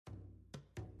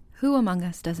Who among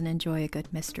us doesn't enjoy a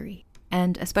good mystery?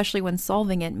 And especially when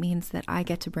solving it means that I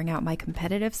get to bring out my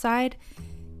competitive side,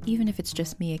 even if it's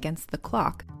just me against the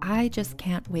clock. I just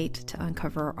can't wait to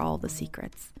uncover all the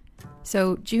secrets.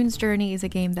 So June's Journey is a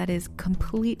game that is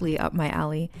completely up my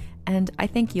alley, and I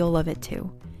think you'll love it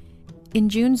too. In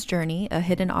June's Journey, a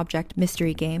hidden object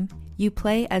mystery game, you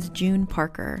play as June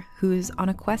Parker, who's on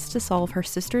a quest to solve her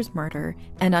sister's murder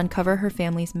and uncover her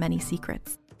family's many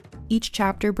secrets. Each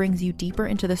chapter brings you deeper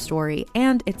into the story,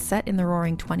 and it's set in the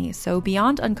Roaring '20s, so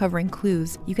beyond uncovering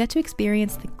clues, you get to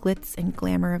experience the glitz and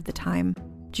glamour of the time.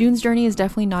 June's Journey is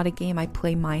definitely not a game I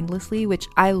play mindlessly, which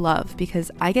I love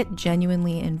because I get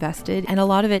genuinely invested, and a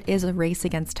lot of it is a race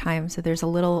against time, so there's a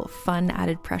little fun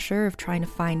added pressure of trying to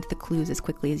find the clues as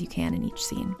quickly as you can in each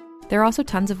scene. There are also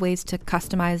tons of ways to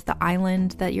customize the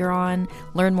island that you're on,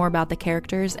 learn more about the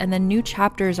characters, and then new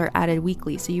chapters are added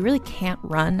weekly, so you really can't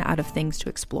run out of things to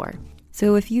explore.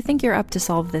 So if you think you're up to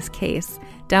solve this case,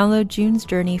 download June's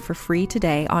Journey for free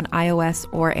today on iOS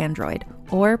or Android,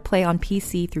 or play on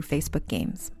PC through Facebook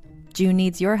Games. June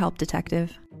needs your help,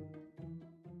 detective.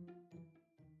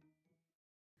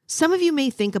 Some of you may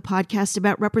think a podcast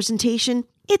about representation,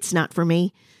 it's not for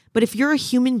me. But if you're a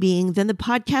human being, then the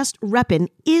podcast Reppin'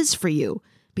 is for you,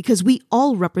 because we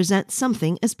all represent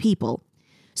something as people.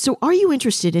 So are you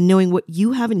interested in knowing what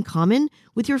you have in common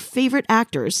with your favorite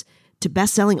actors, to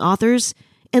best-selling authors,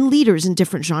 and leaders in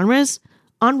different genres?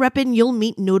 On Reppin', you'll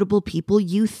meet notable people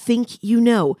you think you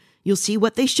know. You'll see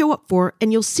what they show up for,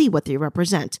 and you'll see what they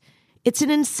represent. It's an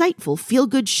insightful,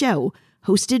 feel-good show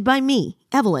hosted by me,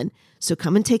 Evelyn. So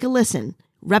come and take a listen.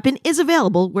 Reppin' is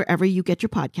available wherever you get your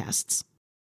podcasts.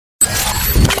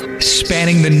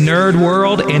 Spanning the nerd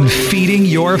world and feeding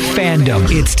your fandom.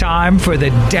 It's time for the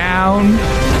Down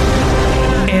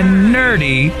and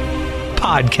Nerdy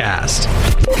podcast.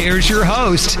 Here's your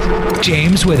host,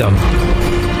 James Witham.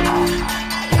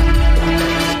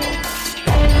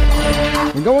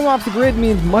 And going off the grid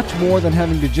means much more than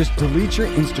having to just delete your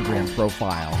Instagram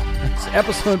profile. It's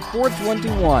episode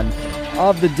 421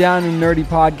 of the Down and Nerdy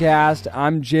podcast.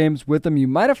 I'm James Witham. You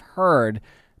might have heard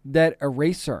that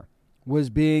Eraser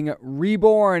was being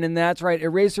reborn, and that's right,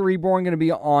 Eraser Reborn going to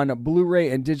be on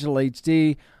Blu-ray and digital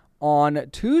HD on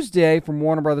Tuesday from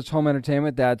Warner Brothers Home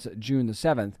Entertainment. That's June the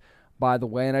 7th, by the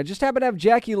way. And I just happen to have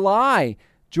Jackie Lai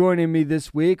joining me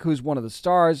this week, who's one of the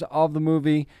stars of the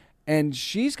movie, and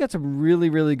she's got some really,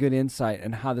 really good insight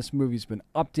on how this movie's been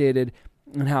updated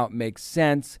and how it makes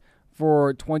sense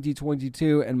for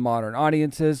 2022 and modern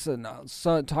audiences, and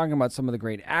talking about some of the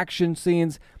great action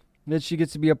scenes that she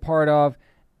gets to be a part of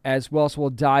as well. So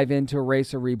we'll dive into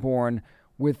Eraser Reborn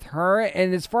with her.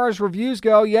 And as far as reviews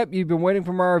go, yep, you've been waiting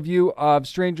for my review of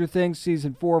Stranger Things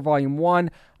Season 4, Volume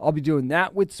 1. I'll be doing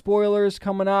that with spoilers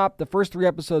coming up. The first 3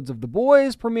 episodes of The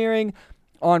Boys premiering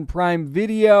on Prime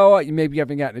Video. You maybe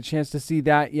haven't gotten a chance to see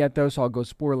that yet, though, so I'll go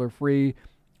spoiler-free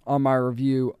on my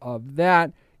review of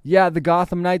that. Yeah, the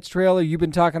Gotham Knights trailer, you've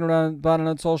been talking about it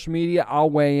on social media.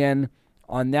 I'll weigh in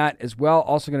on that as well.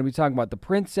 Also going to be talking about The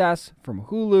Princess from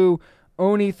Hulu,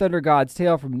 Oni, Thunder God's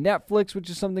Tale from Netflix, which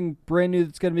is something brand new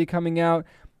that's going to be coming out.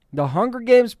 The Hunger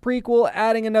Games prequel,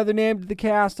 adding another name to the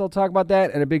cast. I'll talk about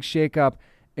that. And a big shakeup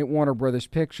at Warner Brothers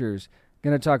Pictures.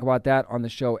 Going to talk about that on the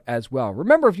show as well.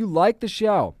 Remember, if you like the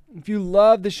show, if you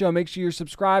love the show, make sure you're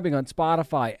subscribing on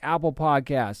Spotify, Apple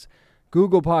Podcasts,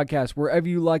 Google Podcasts, wherever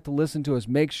you like to listen to us.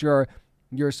 Make sure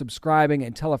you're subscribing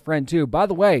and tell a friend too. By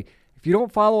the way, if you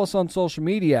don't follow us on social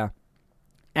media,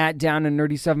 at Down and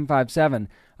Nerdy 757,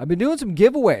 I've been doing some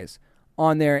giveaways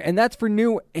on there, and that's for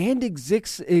new and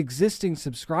existing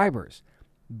subscribers,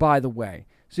 by the way.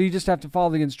 So you just have to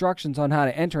follow the instructions on how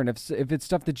to enter, and if it's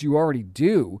stuff that you already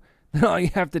do, then all you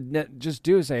have to just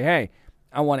do is say, hey,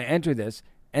 I want to enter this,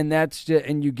 and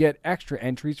and you get extra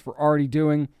entries for already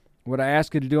doing what I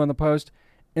asked you to do on the post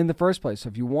in the first place. So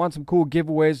if you want some cool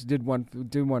giveaways, did one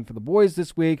for the boys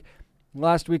this week.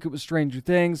 Last week it was Stranger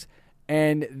Things.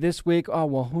 And this week, oh,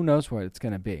 well, who knows what it's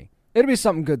going to be. It'll be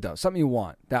something good, though. Something you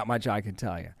want. That much I can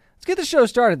tell you. Let's get the show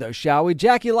started, though, shall we?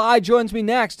 Jackie Lai joins me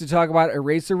next to talk about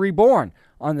Eraser Reborn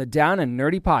on the Down and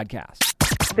Nerdy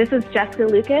podcast. This is Jessica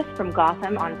Lucas from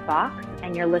Gotham on Fox,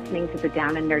 and you're listening to the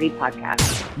Down and Nerdy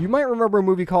podcast. You might remember a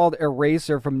movie called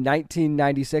Eraser from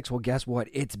 1996. Well, guess what?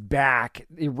 It's back.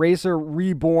 Eraser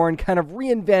Reborn kind of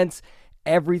reinvents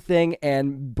everything,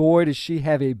 and boy, does she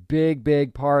have a big,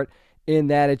 big part in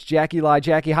that. It's Jackie Lai.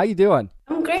 Jackie, how you doing?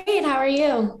 I'm great. How are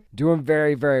you? Doing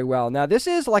very, very well. Now, this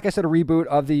is, like I said, a reboot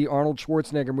of the Arnold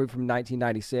Schwarzenegger movie from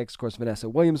 1996. Of course, Vanessa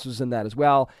Williams was in that as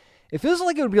well. It feels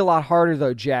like it would be a lot harder,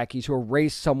 though, Jackie, to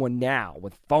erase someone now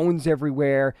with phones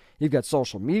everywhere. You've got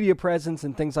social media presence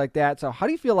and things like that. So how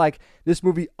do you feel like this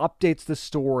movie updates the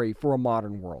story for a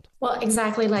modern world? Well,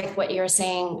 exactly like what you're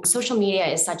saying. Social media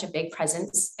is such a big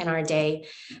presence in our day,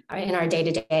 in our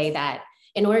day-to-day, that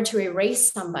in order to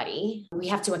erase somebody, we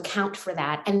have to account for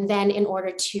that. And then in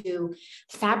order to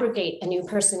fabricate a new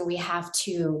person, we have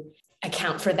to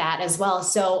account for that as well.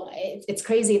 So it's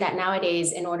crazy that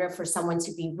nowadays, in order for someone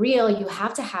to be real, you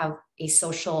have to have a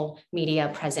social media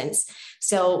presence.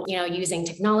 So, using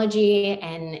technology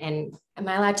and am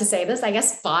I allowed to say this? I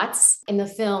guess bots. In the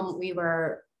film, we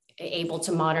were able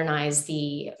to modernize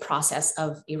the process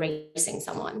of erasing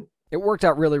someone. It worked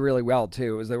out really, really well,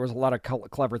 too, as there was a lot of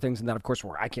clever things in that, of course,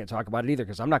 where I can't talk about it either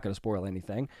because I'm not going to spoil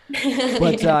anything.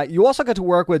 But you also got to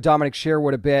work with Dominic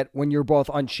Sherwood a bit when you're both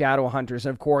on Shadowhunters,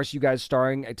 and, of course, you guys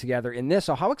starring together in this.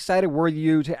 So how excited were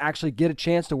you to actually get a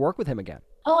chance to work with him again?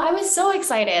 Oh, I was so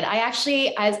excited. I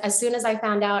actually, as soon as I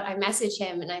found out, I messaged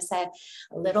him and I said,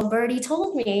 little birdie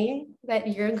told me that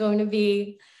you're going to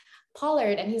be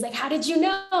Pollard. And he's like, how did you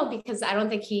know? Because I don't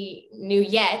think he knew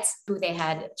yet who they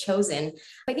had chosen.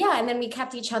 But yeah, and then we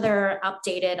kept each other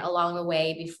updated along the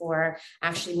way before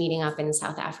actually meeting up in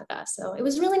South Africa. So it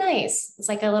was really nice. It's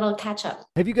like a little catch up.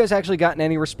 Have you guys actually gotten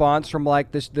any response from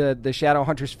like the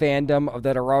Shadowhunters fandom of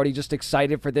that are already just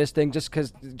excited for this thing just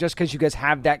because you guys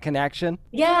have that connection?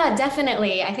 Yeah,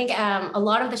 definitely. I think a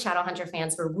lot of the Shadowhunter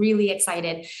fans were really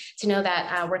excited to know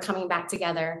that we're coming back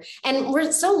together. And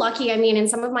we're so lucky. I mean, in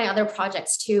some of my other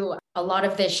projects too, a lot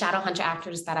of the Shadowhunter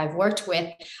actors that I've worked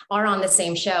with are on the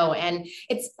same show. And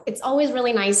it's always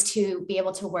really nice to be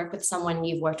able to work with someone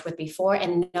you've worked with before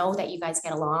and know that you guys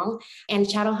get along. And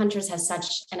Shadowhunters has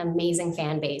such an amazing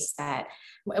fan base that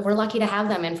we're lucky to have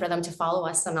them and for them to follow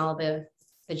us on all the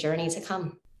journey to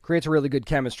come. Creates a really good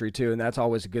chemistry, too, and that's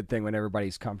always a good thing when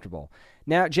everybody's comfortable.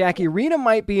 Now, Jackie, Rena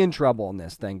might be in trouble in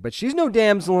this thing, but she's no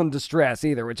damsel in distress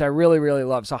either, which I really, really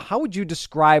love. So how would you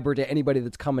describe her to anybody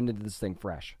that's coming into this thing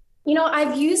fresh?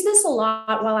 I've used this a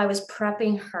lot while I was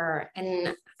prepping her,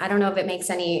 and I don't know if it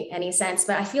makes any sense,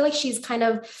 but I feel like she's kind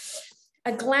of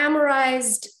a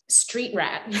glamorized street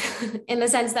rat in the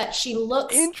sense that she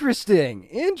looks... Interesting.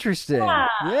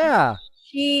 Yeah.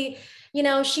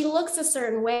 She looks a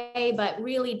certain way, but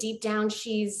really deep down,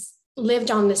 she's lived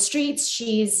on the streets.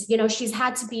 She's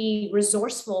had to be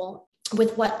resourceful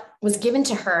with what was given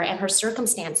to her and her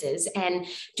circumstances and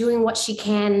doing what she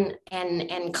can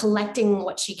and collecting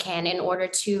what she can in order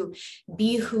to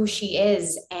be who she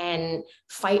is and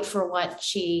fight for what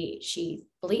she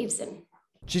believes in.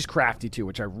 She's crafty, too,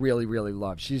 which I really, really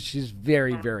love. She's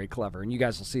very, very clever, and you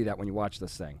guys will see that when you watch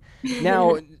this thing.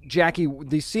 Now, Jackie,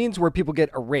 these scenes where people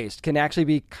get erased can actually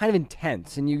be kind of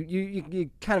intense, and you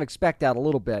kind of expect that a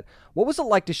little bit. What was it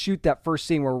like to shoot that first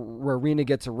scene where Rena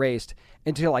gets erased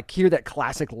and to, like, hear that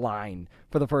classic line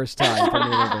for the first time from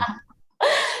the movie?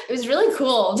 It was really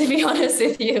cool, to be honest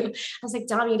with you. I was like,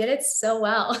 Dom, you did it so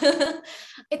well.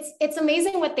 It's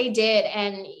amazing what they did.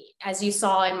 And as you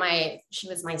saw she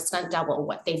was my stunt double,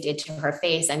 what they did to her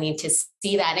face. I mean, to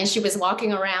see that. And she was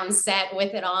walking around set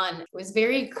with it on. It was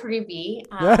very creepy.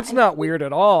 That's not weird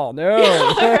at all. No.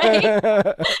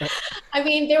 Right? I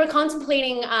mean, they were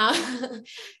contemplating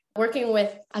working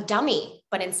with a dummy,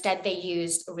 but instead they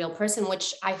used a real person,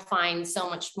 which I find so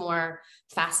much more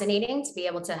fascinating to be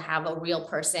able to have a real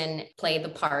person play the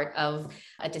part of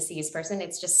a deceased person.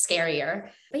 It's just scarier.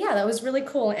 But yeah, that was really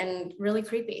cool and really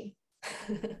creepy.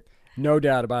 No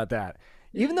doubt about that.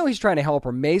 Even though he's trying to help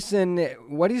her, Mason,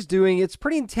 what he's doing, it's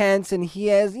pretty intense, and he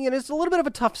has, it's a little bit of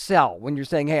a tough sell when you're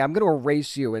saying, hey, I'm going to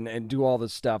erase you and do all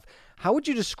this stuff. How would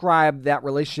you describe that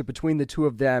relationship between the two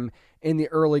of them in the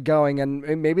early going?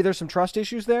 And maybe there's some trust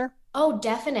issues there? Oh,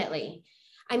 definitely.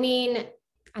 I mean,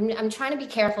 I'm trying to be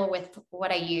careful with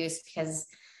what I use because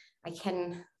I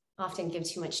can often give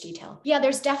too much detail. Yeah,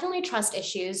 there's definitely trust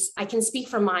issues. I can speak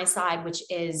from my side, which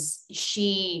is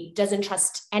she doesn't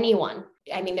trust anyone.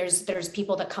 I mean, there's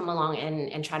people that come along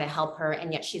and try to help her,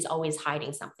 and yet she's always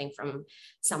hiding something from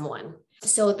someone.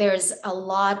 So there's a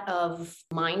lot of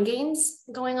mind games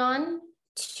going on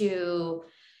to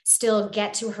still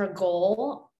get to her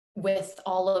goal with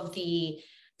all of the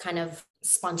kind of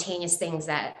spontaneous things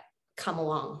that come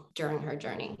along during her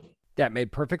journey. That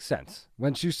made perfect sense.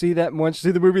 Once you see the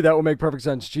movie, that will make perfect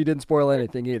sense. She didn't spoil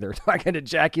anything either. Talking to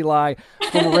Jackie Lai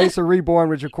from Eraser Reborn,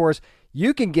 which, of course,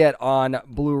 you can get on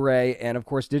Blu-ray and, of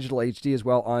course, digital HD as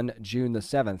well on June the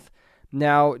 7th.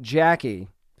 Now, Jackie,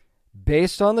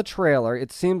 based on the trailer,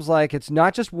 it seems like it's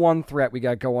not just one threat we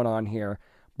got going on here,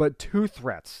 but two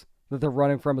threats that they're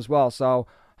running from as well. So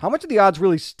How much of the odds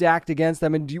really stacked against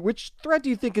them? And which threat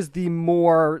do you think is the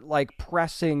more like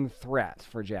pressing threat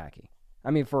for Jackie?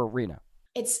 I mean, for Rena.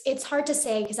 It's hard to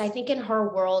say, because I think in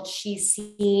her world, she's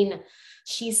seen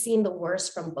the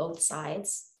worst from both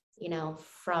sides,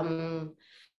 from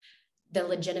the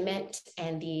legitimate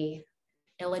and the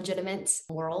illegitimate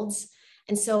worlds.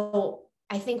 And so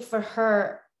I think for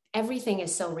her, everything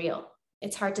is so real.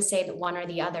 It's hard to say that one or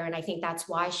the other. And I think that's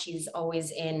why she's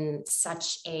always in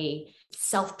such a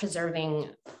self-preserving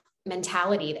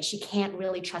mentality, that she can't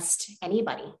really trust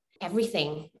anybody.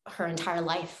 Everything, her entire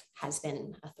life, has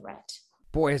been a threat.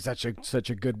 Boy, is that such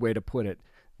a good way to put it.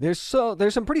 There's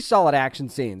some pretty solid action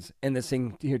scenes in this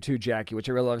thing here too, Jackie, which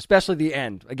I really love, especially the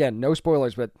end. Again, no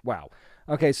spoilers, but wow.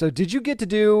 Okay, so did you get to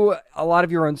do a lot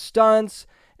of your own stunts?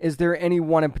 Is there any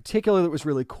one in particular that was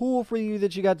really cool for you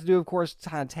that you got to do? Of course,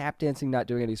 tap dancing, not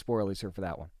doing any spoilers here for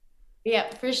that one. Yeah,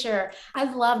 for sure. I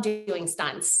love doing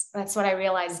stunts. That's what I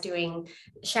realized doing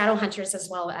Shadowhunters as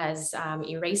well as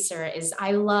Eraser is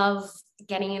I love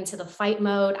getting into the fight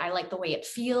mode. I like the way it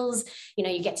feels.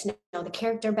 You get to know the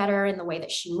character better and the way that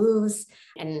she moves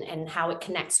and how it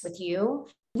connects with you.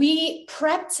 We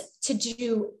prepped to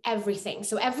do everything.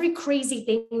 So every crazy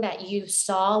thing that you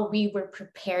saw, we were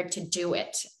prepared to do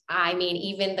it. I mean,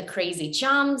 even the crazy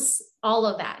jumps, all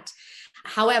of that.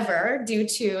 However, due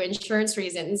to insurance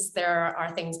reasons, there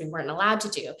are things we weren't allowed to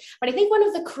do. But I think one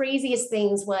of the craziest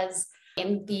things was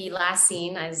in the last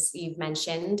scene, as you've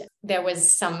mentioned, there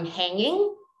was some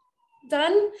hanging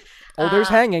done. Oh, there's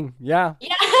hanging. Yeah.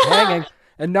 Hanging.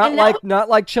 And not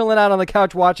like chilling out on the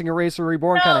couch watching Eraser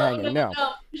Reborn kind of hanging. No,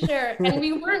 sure. And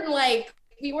we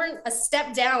weren't a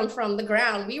step down from the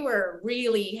ground. We were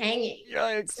really hanging.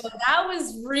 Yikes. So that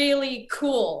was really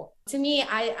cool. To me,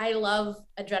 I love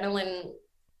adrenaline,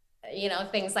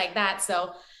 things like that.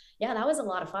 So yeah, that was a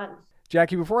lot of fun.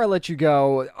 Jackie, before I let you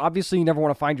go, obviously you never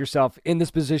want to find yourself in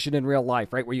this position in real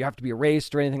life, right? Where you have to be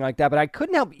erased or anything like that. But I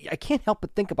can't help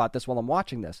but think about this while I'm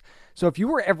watching this. So if you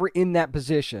were ever in that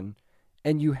position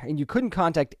and you couldn't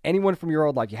contact anyone from your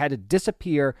old life, you had to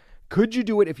disappear, could you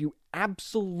do it if you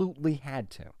absolutely had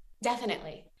to?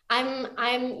 Definitely. I'm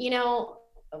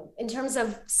in terms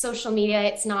of social media,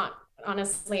 it's not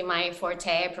honestly my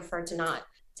forte. I prefer to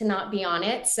not be on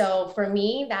it. So for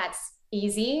me, that's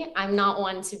easy. I'm not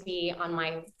one to be on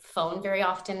my phone very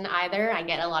often either. I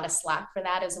get a lot of slack for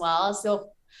that as well. So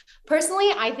personally,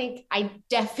 I think I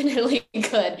definitely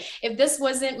could. If this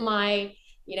wasn't my,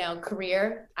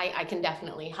 career, I can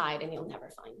definitely hide and you'll never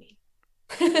find me.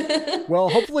 Well,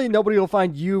 hopefully nobody will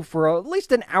find you for at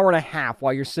least an hour and a half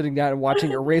while you're sitting down and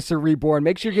watching Eraser Reborn.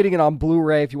 Make sure you're getting it on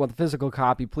Blu-ray if you want the physical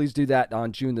copy. Please do that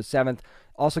on June the 7th.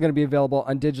 Also going to be available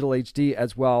on digital HD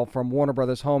as well from Warner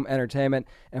Brothers Home Entertainment.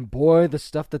 And boy, the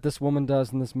stuff that this woman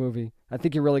does in this movie. I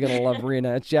think you're really going to love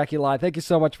Rena. It's Jackie Lai. Thank you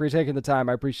so much for taking the time.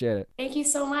 I appreciate it. Thank you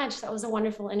so much. That was a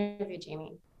wonderful interview,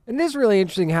 Jamie. And it is really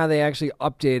interesting how they actually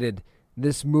updated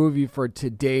this movie for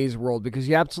today's world, because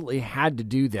you absolutely had to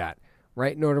do that,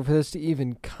 right, in order for this to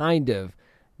even kind of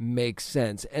make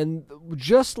sense. And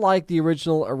just like the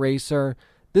original Eraser,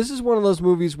 this is one of those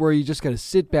movies where you just got to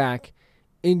sit back,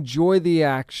 enjoy the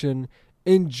action,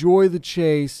 enjoy the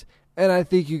chase, and I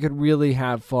think you could really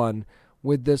have fun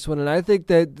with this one. And I think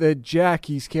that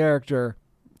Jackie's character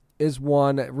is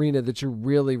one, Rena, that you're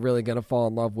really, really going to fall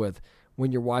in love with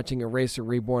when you're watching Eraser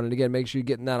Reborn. And again, make sure you're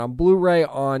getting that on Blu-ray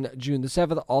on June the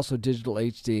 7th, also digital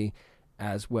HD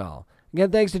as well.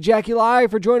 Again, thanks to Jackie Lai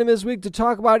for joining me this week to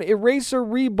talk about Eraser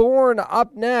Reborn.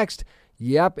 Up next,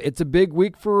 yep, it's a big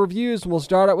week for reviews, and we'll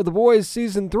start out with The Boys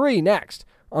Season 3 next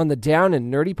on the Down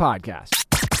and Nerdy Podcast.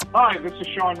 Hi, this is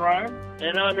Sean Ryan.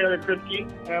 And I'm Eric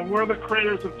Kripke. And we're the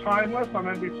creators of Timeless on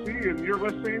NBC, and you're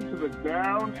listening to the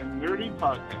Down and Nerdy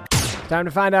Podcast. Time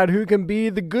to find out who can be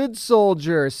the good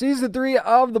soldier. Season 3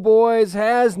 of The Boys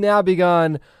has now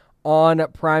begun on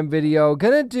Prime Video.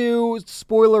 Gonna do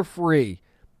spoiler-free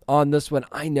on this one.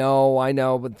 I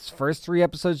know, but the first 3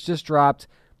 episodes just dropped.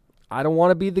 I don't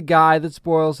want to be the guy that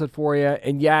spoils it for you.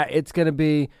 And yeah, it's going to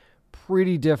be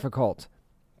pretty difficult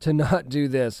to not do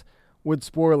this with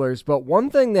spoilers. But one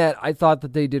thing that I thought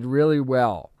that they did really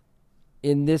well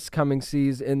in this coming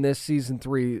season, in this season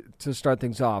 3 to start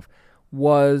things off,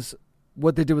 was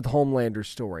what they did with Homelander's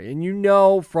story.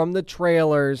 And from the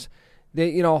trailers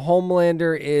that,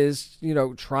 Homelander is,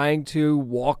 trying to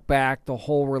walk back the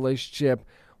whole relationship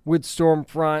with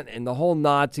Stormfront and the whole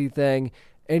Nazi thing.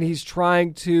 And he's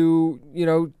trying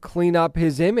to, clean up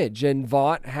his image. And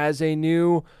Vought has a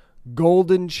new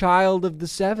golden child of the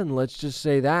 7, let's just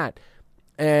say that.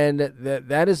 And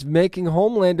that is making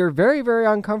Homelander very, very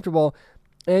uncomfortable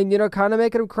and, kind of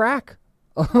making him crack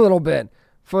a little bit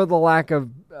for the lack of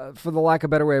a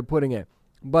better way of putting it.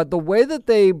 But the way that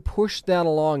they push that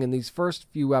along in these first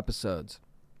few episodes,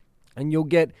 and you'll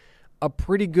get a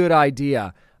pretty good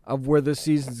idea of where the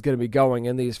season's going to be going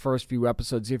in these first few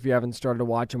episodes if you haven't started to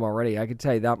watch them already. I can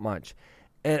tell you that much.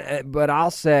 But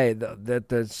I'll say that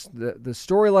the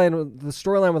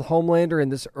storyline with Homelander in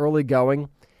this early going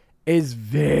is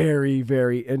very,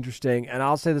 very interesting. And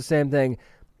I'll say the same thing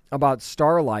about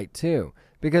Starlight too,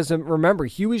 because remember,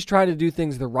 Huey's trying to do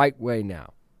things the right way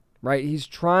now, right? He's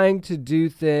trying to do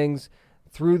things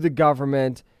through the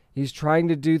government. He's trying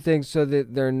to do things so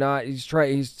that they're not.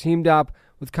 He's teamed up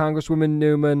with Congresswoman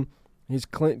Newman. He's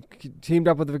teamed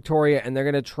up with Victoria, and they're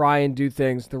going to try and do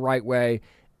things the right way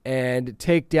and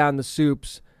take down the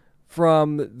Supes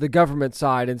from the government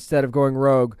side instead of going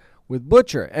rogue with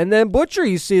Butcher. And then Butcher,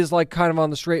 you see, is like kind of on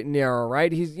the straight and narrow,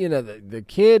 right? He's, the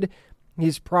kid.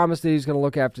 He's promised that he's going to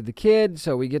look after the kid,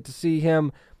 so we get to see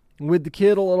him with the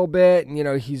kid a little bit.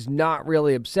 And, he's not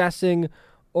really obsessing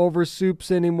over Supes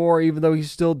anymore, even though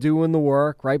he's still doing the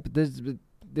work, right? But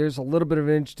there's a little bit of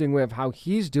an interesting way of how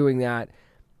he's doing that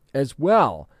as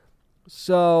well.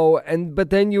 So, but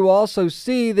then you also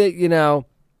see that,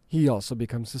 he also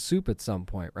becomes a Supe at some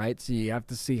point, right? So you have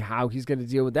to see how he's going to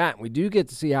deal with that. We do get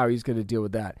to see how he's going to deal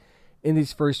with that in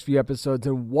these first few episodes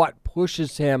and what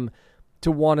pushes him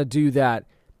to want to do that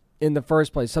in the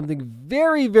first place. Something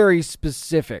very, very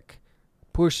specific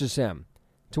pushes him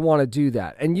to want to do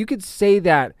that. And you could say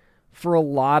that for a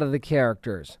lot of the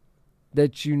characters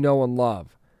that you know and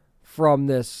love from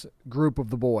this group of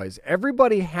the boys.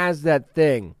 Everybody has that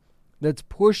thing that's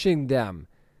pushing them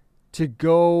to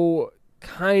go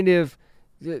kind of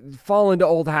fall into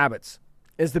old habits,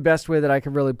 is the best way that I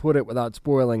can really put it without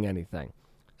spoiling anything.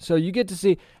 So you get to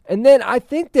see. And then I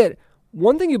think that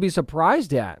one thing you'll be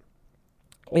surprised at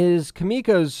is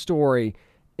Kimiko's story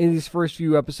in these first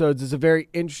few episodes is a very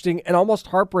interesting and almost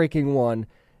heartbreaking one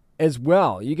as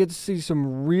well. You get to see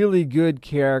some really good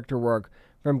character work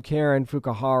from Karen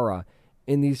Fukuhara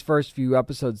in these first few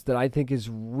episodes that I think is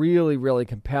really, really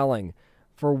compelling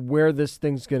for where this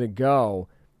thing's going to go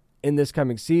in this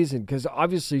coming season, because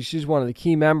obviously she's one of the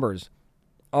key members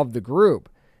of the group.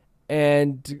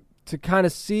 And to kind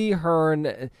of see her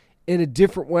in a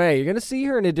different way, you're going to see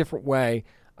her in a different way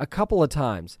a couple of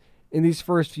times in these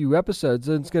first few episodes,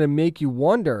 and it's going to make you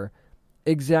wonder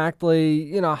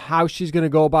exactly, how she's going to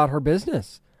go about her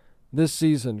business this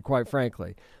season, quite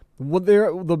frankly. Well,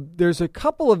 there's a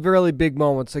couple of really big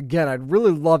moments. Again, I'd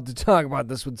really love to talk about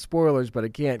this with spoilers, but I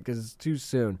can't because it's too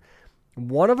soon.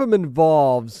 One of them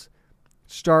involves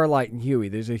Starlight and Huey.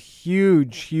 There's a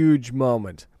huge, huge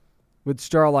moment with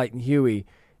Starlight and Huey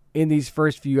in these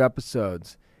first few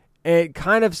episodes. And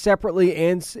kind of separately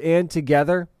and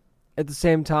together at the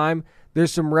same time.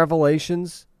 There's some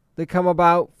revelations that come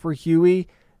about for Huey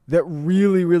that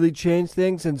really, really change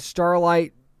things. And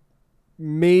Starlight,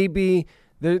 maybe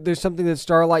there's something that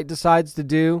Starlight decides to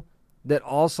do that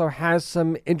also has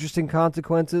some interesting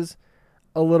consequences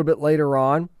a little bit later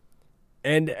on.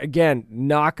 And again,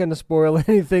 not going to spoil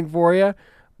anything for you,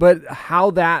 but how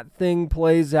that thing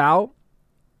plays out,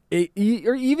 or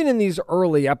even in these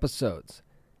early episodes,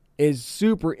 is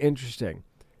super interesting.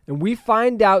 And we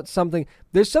find out something.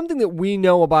 There's something that we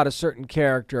know about a certain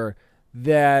character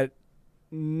that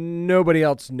nobody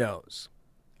else knows.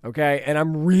 Okay? And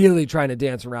I'm really trying to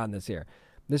dance around this here.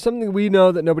 There's something we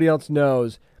know that nobody else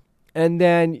knows. And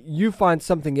then you find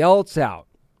something else out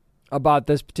about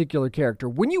this particular character.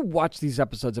 When you watch these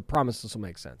episodes, I promise this will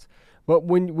make sense. But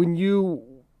when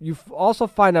you also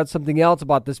find out something else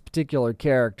about this particular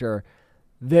character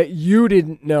that you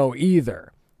didn't know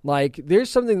either. Like, there's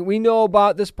something that we know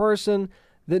about this person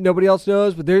that nobody else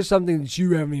knows, but there's something that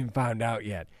you haven't even found out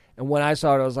yet. And when I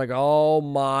saw it, I was like, oh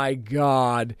my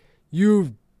God,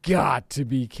 you've got to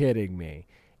be kidding me.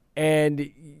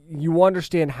 And you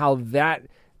understand how that,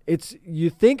 you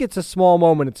think it's a small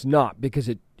moment, it's not, because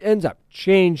it ends up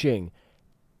changing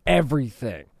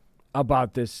everything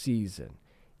about this season.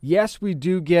 Yes, we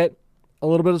do get a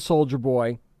little bit of Soldier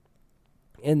Boy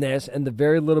in this, and the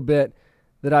very little bit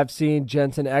that I've seen,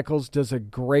 Jensen Ackles does a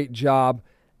great job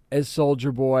as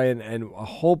Soldier Boy, and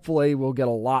hopefully we'll get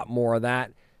a lot more of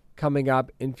that coming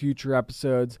up in future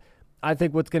episodes. I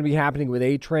think what's going to be happening with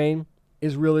A-Train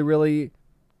is really, really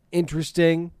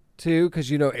interesting too,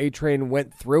 because A-Train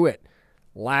went through it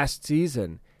last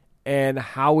season, and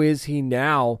how is he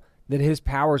now that his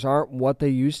powers aren't what they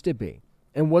used to be?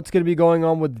 And what's going to be going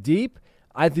on with Deep,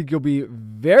 I think you'll be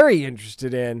very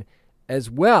interested in as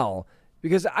well,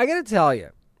 because I got to tell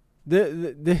you,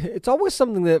 it's always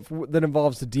something that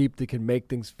involves the Deep that can make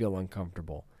things feel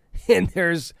uncomfortable. And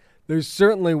there's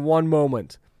certainly one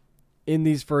moment in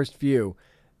these first few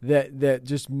that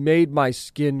just made my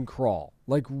skin crawl.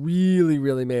 Like really,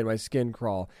 really made my skin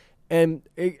crawl. And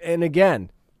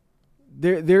again,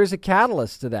 there's a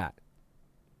catalyst to that.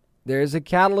 There's a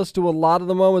catalyst to a lot of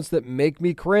the moments that make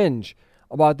me cringe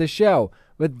about this show.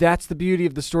 But that's the beauty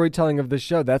of the storytelling of this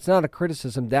show. That's not a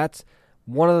criticism. That's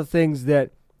one of the things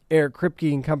that Eric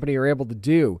Kripke and company are able to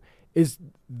do, is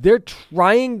they're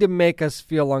trying to make us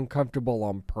feel uncomfortable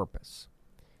on purpose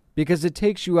because it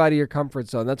takes you out of your comfort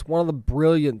zone. That's one of the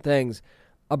brilliant things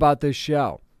about this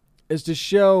show, is to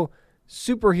show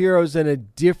superheroes in a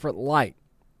different light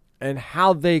and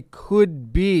how they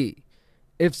could be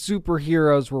if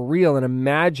superheroes were real, and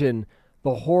imagine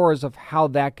the horrors of how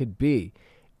that could be.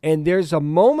 And there's a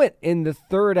moment in the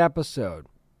third episode,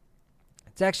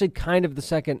 it's actually kind of the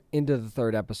second into the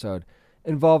third episode,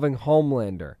 involving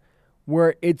Homelander,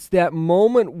 where it's that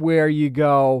moment where you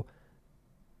go,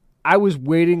 I was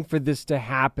waiting for this to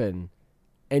happen,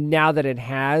 and now that it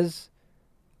has,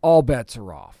 all bets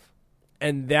are off.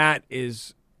 And that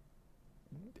is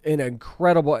an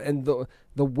incredible, and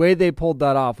the way they pulled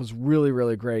that off was really,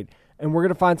 really great. And we're going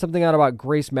to find something out about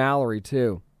Grace Mallory,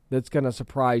 too, that's going to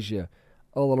surprise you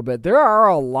a little bit. There are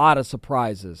a lot of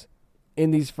surprises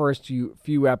in these first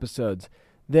few episodes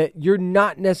that you're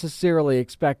not necessarily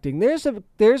expecting. There's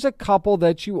a couple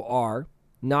that you are,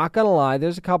 not going to lie,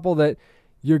 there's a couple that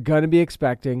you're going to be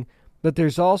expecting, but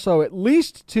there's also at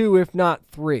least 2, if not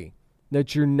 3,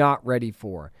 that you're not ready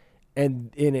for.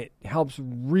 And it helps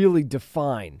really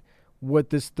define what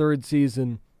this third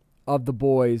season of The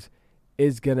Boys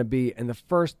is going to be. And the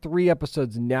first 3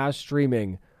 episodes now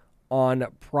streaming on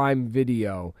Prime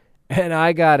Video. And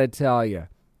I got to tell you,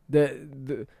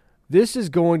 this is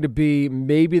going to be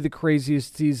maybe the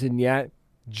craziest season yet,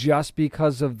 just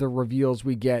because of the reveals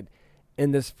we get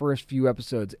in this first few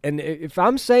episodes. And if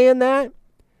I'm saying that,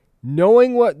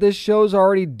 knowing what this show's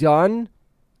already done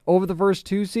over the first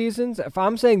 2 seasons, if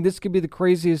I'm saying this could be the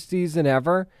craziest season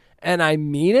ever, and I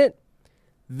mean it,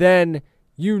 then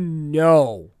you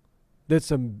know that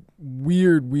some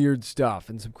weird stuff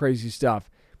and some crazy stuff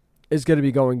is going to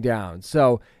be going down.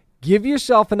 So give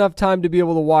yourself enough time to be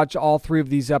able to watch all 3 of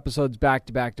these episodes back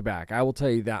to back to back. I will tell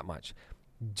you that much.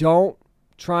 Don't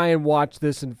try and watch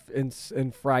this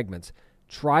in fragments.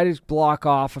 Try to block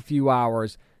off a few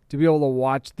hours to be able to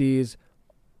watch these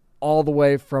all the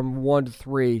way from 1 to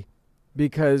 3,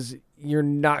 because you're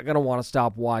not going to want to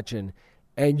stop watching,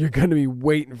 and you're going to be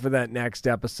waiting for that next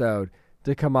episode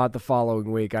to come out the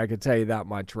following week. I can tell you that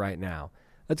much right now.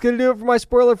 That's going to do it for my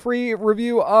spoiler-free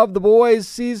review of The Boys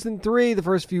Season 3, the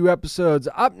first few episodes.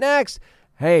 Up next,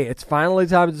 hey, it's finally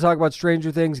time to talk about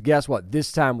Stranger Things. Guess what?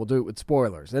 This time we'll do it with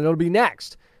spoilers, and it'll be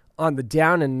next on the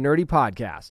Down and Nerdy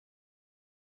Podcast.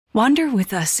 Wander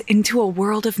with us into a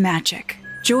world of magic.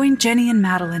 Join Jenny and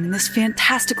Madeline in this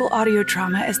fantastical audio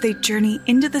drama as they journey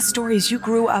into the stories you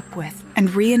grew up with and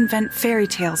reinvent fairy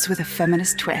tales with a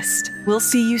feminist twist. We'll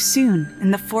see you soon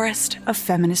in the forest of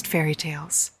feminist fairy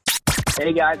tales.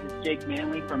 Hey guys, it's Jake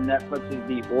Manley from Netflix's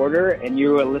The Order, and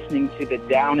you are listening to the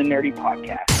Down and Nerdy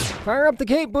Podcast. Fire up the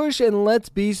Kate Bush and let's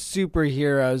be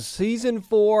superheroes. Season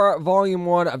 4, Volume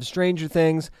 1 of Stranger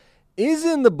Things is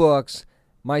in the books.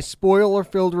 My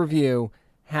spoiler-filled review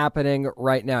happening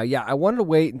right now. Yeah, I wanted to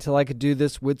wait until I could do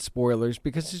this with spoilers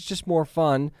because it's just more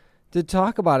fun to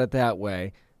talk about it that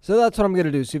way. So that's what I'm going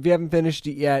to do. So if you haven't finished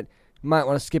it yet, you might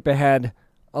want to skip ahead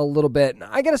a little bit.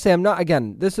 I got to say,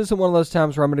 this isn't one of those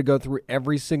times where I'm going to go through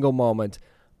every single moment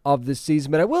of this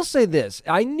season. But I will say this.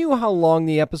 I knew how long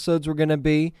the episodes were going to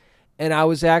be, and I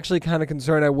was actually kind of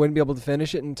concerned I wouldn't be able to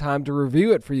finish it in time to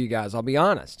review it for you guys, I'll be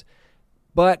honest.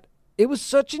 But it was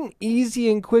such an easy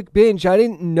and quick binge, I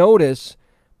didn't notice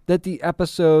that the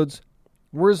episodes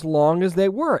were as long as they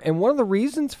were. And one of the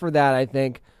reasons for that, I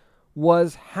think,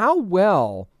 was how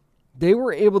well they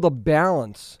were able to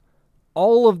balance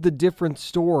all of the different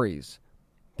stories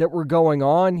that were going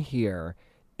on here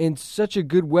in such a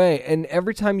good way. And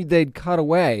every time they'd cut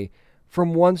away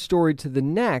from one story to the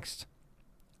next,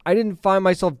 I didn't find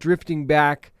myself drifting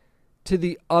back to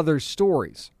the other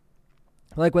stories.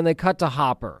 Like when they cut to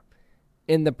Hopper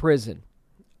in the prison,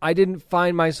 I didn't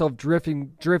find myself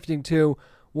drifting to,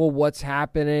 well, what's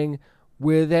happening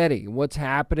with Eddie? What's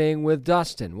happening with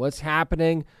Dustin? What's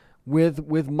happening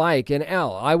with Mike and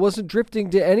Elle? I wasn't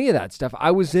drifting to any of that stuff. I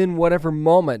was in whatever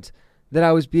moment that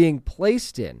I was being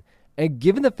placed in. And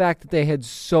given the fact that they had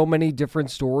so many different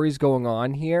stories going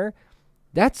on here,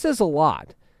 that says a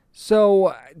lot.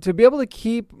 So to be able to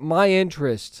keep my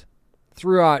interest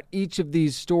throughout each of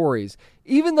these stories,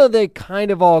 even though they kind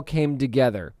of all came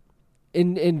together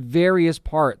in various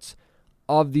parts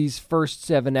of these first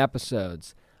 7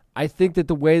 episodes, I think that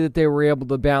the way that they were able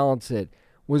to balance it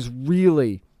was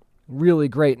really, really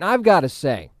great. And I've got to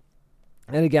say,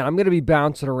 and again, I'm going to be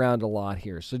bouncing around a lot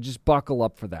here, so just buckle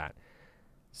up for that.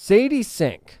 Sadie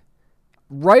Sink,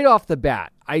 right off the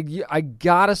bat, I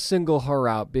got to single her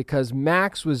out because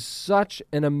Max was such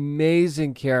an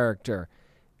amazing character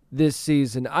this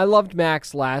season. I loved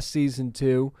Max last season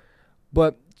too,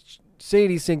 but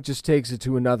Sadie Sink just takes it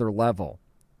to another level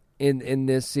in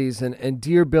this season. And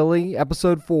Dear Billy,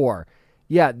 episode 4.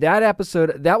 Yeah, that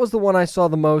episode, that was the one I saw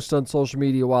the most on social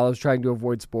media while I was trying to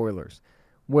avoid spoilers,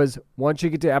 was once you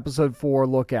get to episode 4,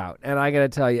 look out. And I got to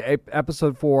tell you,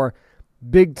 episode 4,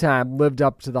 big time, lived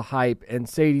up to the hype, and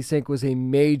Sadie Sink was a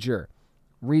major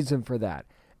reason for that.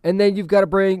 And then you got to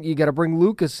bring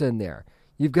Lucas in there.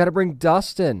 You've got to bring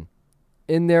Dustin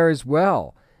in there as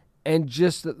well. And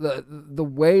just the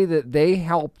way that they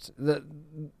helped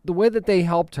the way that they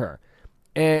helped her.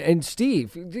 And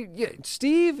Steve,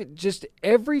 just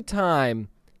every time,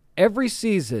 every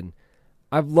season,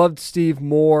 I've loved Steve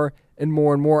more and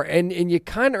more and more. And you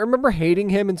kind of remember hating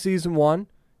him in season 1.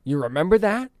 You remember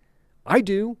that? I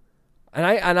do. And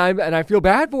I feel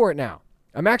bad for it now.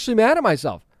 I'm actually mad at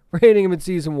myself for hating him in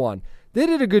season 1. They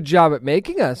did a good job at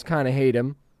making us kind of hate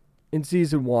him in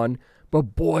season 1,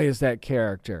 but boy, is that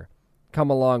character come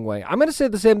a long way. I'm going to say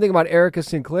the same thing about Erica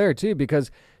Sinclair too,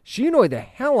 because she annoyed the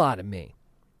hell out of me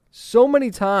so many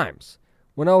times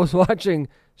when I was watching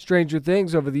Stranger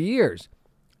Things over the years.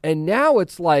 And now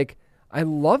it's like, I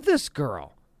love this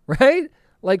girl, right?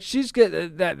 Like, she's got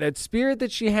that spirit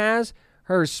that she has,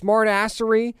 her smart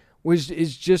assery, which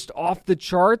is just off the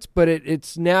charts, but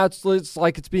it's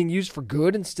like it's being used for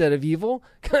good instead of evil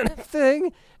kind of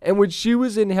thing. And when she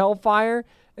was in Hellfire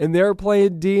and they were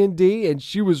playing D&D and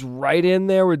she was right in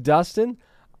there with Dustin,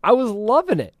 I was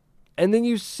loving it. And then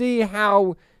you see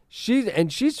how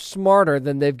she's smarter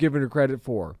than they've given her credit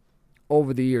for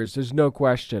over the years. There's no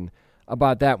question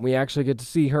about that. We actually get to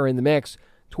see her in the mix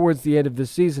towards the end of the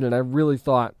season, and I really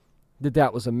thought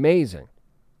that was amazing.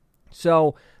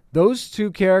 So those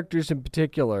two characters in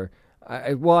particular,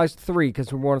 I 3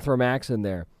 because we want to throw Max in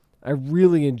there, I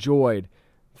really enjoyed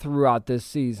throughout this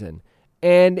season.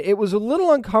 And it was a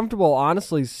little uncomfortable,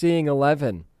 honestly, seeing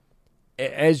Eleven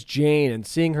as Jane and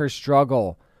seeing her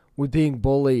struggle with being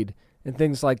bullied and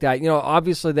things like that. You know,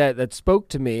 obviously that spoke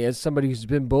to me as somebody who's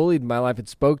been bullied in my life. It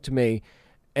spoke to me.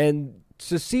 And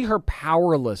to see her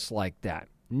powerless like that,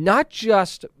 not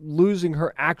just losing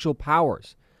her actual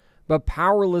powers, but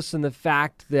powerless in the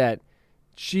fact that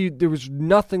there was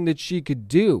nothing that she could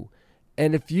do.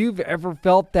 And if you've ever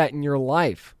felt that in your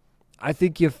life, I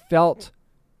think you felt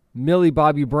Millie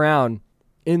Bobby Brown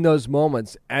in those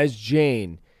moments as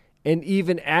Jane and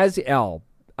even as Elle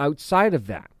outside of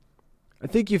that. I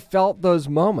think you felt those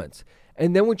moments.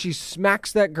 And then when she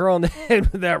smacks that girl in the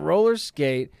head with that roller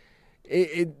skate,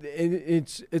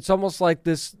 it's almost like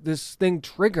this thing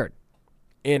triggered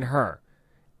in her.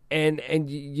 And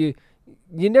you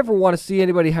never want to see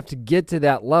anybody have to get to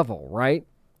that level, right?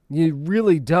 You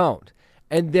really don't.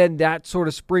 And then that sort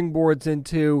of springboards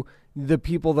into the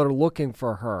people that are looking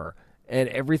for her, and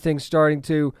everything's starting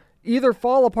to either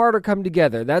fall apart or come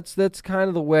together. That's kind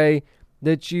of the way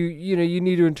that you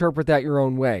need to interpret that your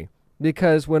own way.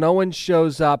 Because when Owen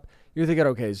shows up, you're thinking,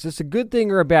 okay, is this a good thing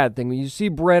or a bad thing? When you see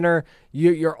Brenner,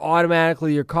 you're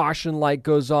automatically, your caution light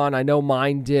goes on. I know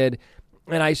mine did.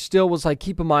 And I still was like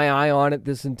keeping my eye on it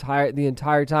the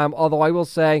entire time. Although I will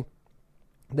say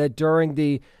that during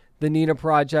the Nina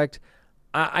project,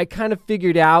 I kind of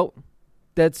figured out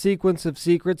that sequence of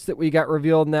secrets that we got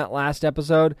revealed in that last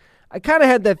episode. I kind of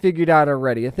had that figured out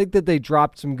already. I think that they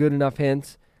dropped some good enough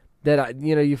hints that,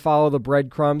 you follow the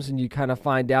breadcrumbs and you kind of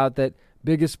find out that,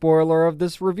 biggest spoiler of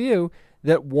this review,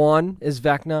 that one is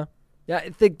Vecna. Yeah, I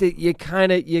think that you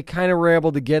kind of were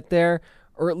able to get there,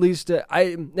 or at least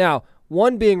now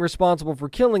one being responsible for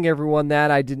killing everyone,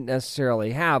 that I didn't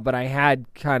necessarily have, but I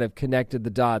had kind of connected the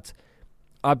dots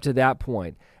up to that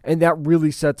point. And that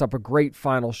really sets up a great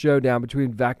final showdown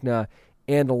between Vecna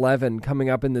and Eleven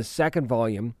coming up in the second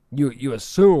volume. You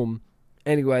assume,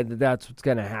 anyway, that's what's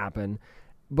going to happen.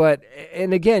 But,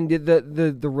 and again,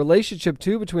 the relationship,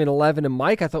 too, between Eleven and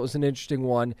Mike, I thought was an interesting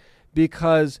one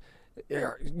because,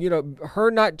 her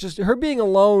being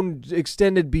alone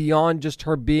extended beyond just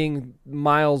her being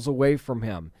miles away from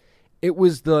him. It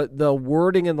was the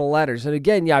wording in the letters. And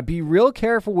again, be real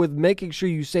careful with making sure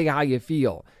you say how you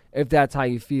feel, if that's how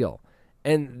you feel.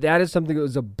 And that is something that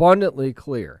was abundantly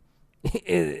clear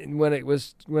when it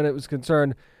was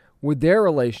concerned with their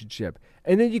relationship.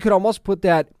 And then you could almost put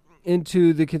that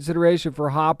into the consideration for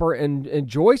Hopper and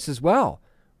Joyce as well,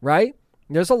 right?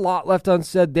 There's a lot left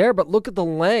unsaid there, but look at the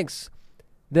lengths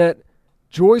that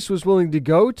Joyce was willing to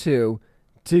go to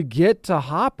get to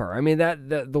Hopper. I mean,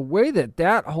 the way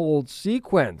that whole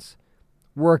sequence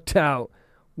worked out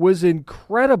was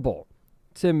incredible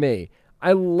to me.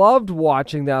 I loved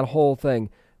watching that whole thing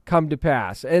come to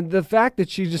pass. And the fact that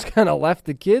she just kind of left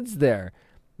the kids there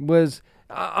was,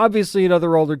 obviously,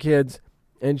 they're older kids,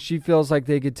 and she feels like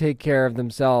they could take care of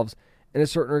themselves in a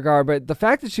certain regard. But the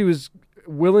fact that she was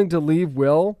willing to leave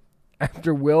Will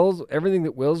after everything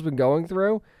that Will's been going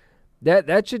through,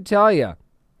 that should tell you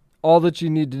all that you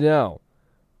need to know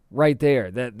right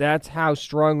there. That's how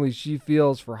strongly she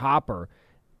feels for Hopper.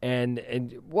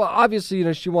 And well,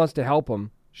 obviously, she wants to help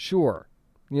him. Sure.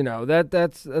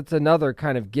 That's another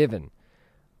kind of given.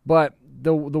 But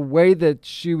the way that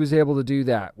she was able to do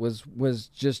that was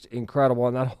just incredible.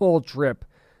 And that whole trip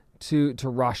to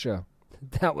Russia,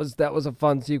 that was a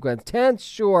fun sequence. Tense,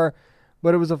 sure,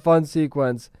 but it was a fun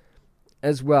sequence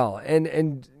as well.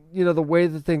 And the way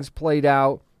that things played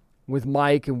out with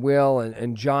Mike and Will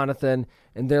and Jonathan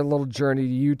and their little journey to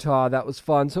Utah, that was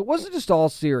fun. So it wasn't just all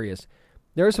serious.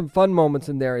 There are some fun moments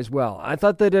in there as well. I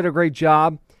thought they did a great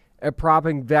job at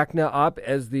propping Vecna up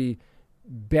as the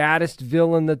baddest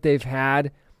villain that they've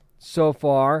had so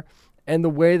far, and the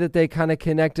way that they kind of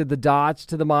connected the dots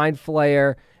to the Mind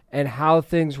Flayer and how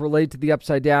things relate to the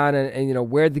Upside Down and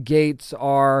where the gates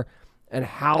are and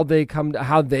how they come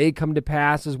to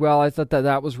pass as well. I thought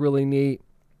that was really neat.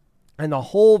 And the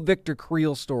whole Victor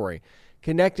Creel story,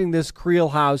 connecting this Creel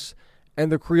house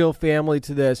and the Creel family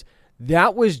to this,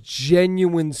 that was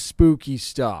genuine spooky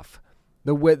stuff.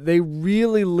 The way they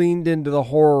really leaned into the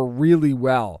horror really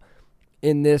well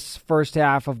in this first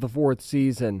half of the fourth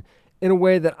season in a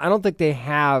way that I don't think they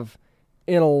have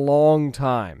in a long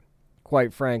time,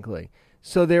 quite frankly.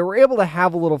 So they were able to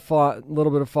have a little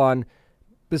bit of fun,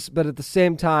 but at the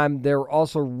same time, they were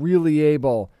also really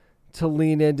able to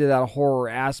lean into that horror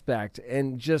aspect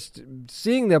and just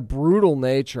seeing the brutal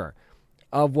nature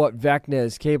of what Vecna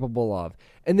is capable of.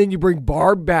 And then you bring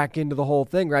Barb back into the whole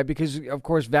thing, right? Because, of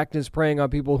course, Vecna is preying on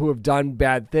people who have done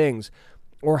bad things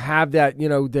or have that,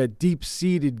 the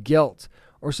deep-seated guilt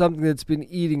or something that's been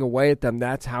eating away at them.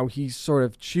 That's how he sort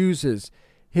of chooses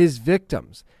his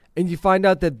victims. And you find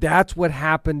out that that's what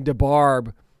happened to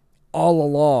Barb all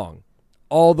along,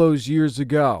 all those years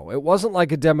ago. It wasn't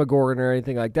like a Demogorgon or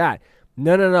anything like that.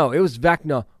 No. It was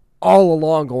Vecna all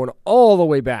along, going all the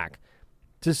way back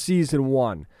to season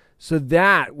 1. So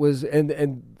that was,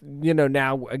 and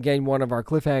now again, one of our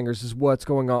cliffhangers is what's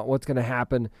going to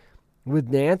happen with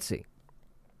Nancy,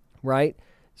 right?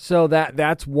 So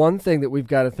that's one thing that we've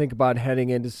got to think about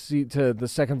heading into to the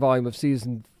second volume of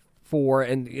season 4,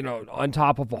 and on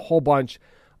top of a whole bunch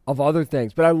of other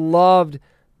things. But I loved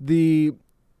the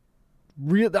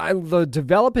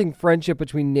developing friendship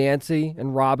between Nancy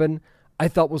and Robin. I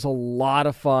thought was a lot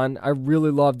of fun. I really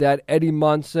loved that. Eddie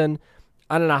Munson.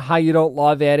 I don't know how you don't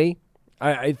love Eddie.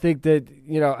 I think that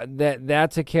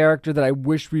that's a character that I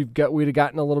wish we'd have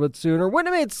gotten a little bit sooner.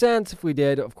 Wouldn't have made sense if we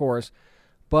did, of course,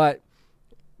 but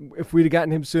if we'd have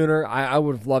gotten him sooner, I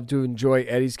would have loved to enjoy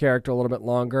Eddie's character a little bit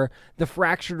longer. The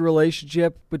fractured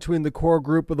relationship between the core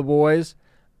group of the boys,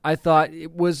 I thought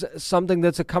it was something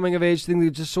that's a coming-of-age thing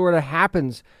that just sort of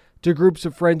happens to groups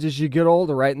of friends as you get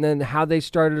older, right? And then how they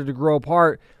started to grow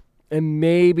apart, and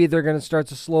maybe they're going to start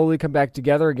to slowly come back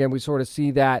together again. We sort of see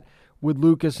that with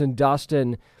Lucas and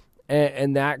Dustin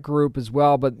and that group as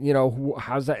well. But,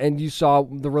 how's that? And you saw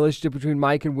the relationship between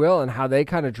Mike and Will and how they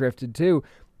kind of drifted too.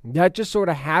 That just sort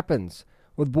of happens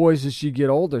with boys as you get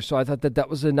older. So I thought that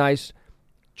was a nice,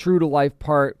 true-to-life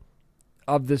part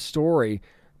of this story.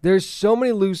 There's so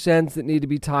many loose ends that need to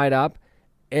be tied up,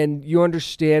 and you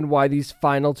understand why these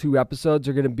final 2 episodes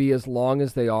are going to be as long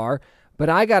as they are. But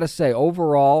I got to say,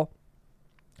 overall,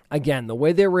 again, the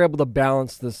way they were able to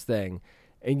balance this thing,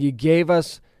 and you gave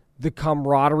us the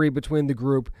camaraderie between the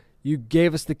group, you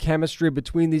gave us the chemistry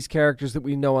between these characters that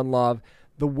we know and love,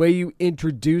 the way you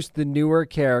introduced the newer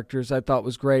characters I thought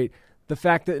was great. The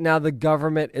fact that now the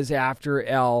government is after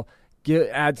Elle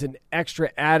adds an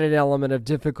extra added element of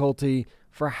difficulty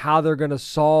for how they're going to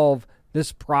solve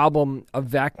this problem of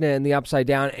Vecna and the Upside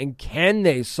Down, and can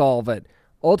they solve it?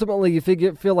 Ultimately, you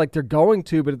feel like they're going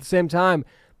to, but at the same time,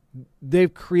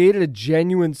 they've created a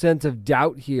genuine sense of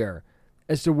doubt here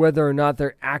as to whether or not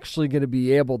they're actually going to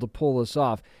be able to pull this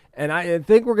off. And I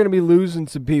think we're going to be losing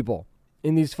some people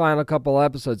in these final couple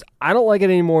episodes. I don't like it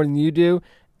any more than you do,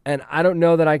 and I don't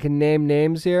know that I can name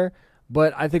names here,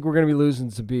 but I think we're going to be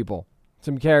losing some people,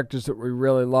 some characters that we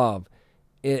really love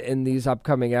in these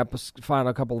upcoming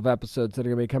final couple of episodes that are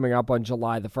going to be coming up on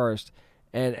July the 1st.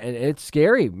 And it's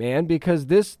scary, man, because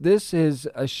this is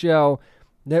a show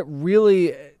that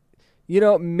really,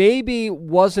 maybe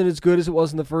wasn't as good as it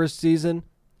was in the first season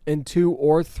in 2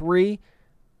 or 3,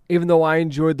 even though I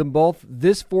enjoyed them both.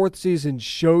 This 4th season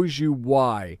shows you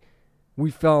why we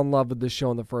fell in love with this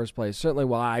show in the first place. Certainly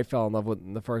why I fell in love with it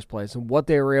in the first place, and what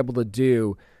they were able to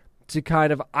do to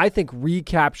kind of, I think,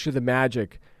 recapture the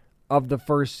magic of the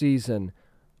first season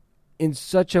in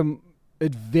such an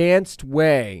advanced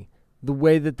way, the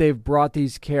way that they've brought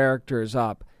these characters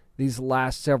up these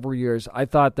last several years. I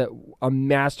thought that a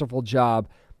masterful job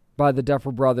by the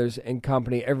Duffer Brothers and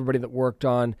company, everybody that worked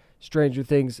on Stranger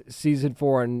Things Season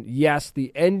 4. And yes,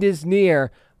 the end is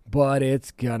near, but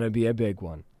it's going to be a big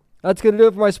one. That's going to do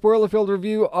it for my spoiler-filled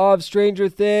review of Stranger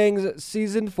Things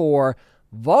Season 4,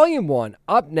 Volume 1.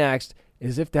 Up next,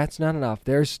 as if that's not enough,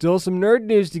 there's still some nerd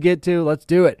news to get to. Let's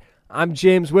do it. I'm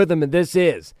James Witham, and this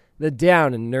is the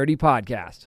Down and Nerdy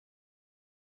Podcast.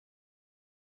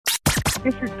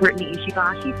 This is Brittany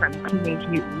Ishibashi from Teenage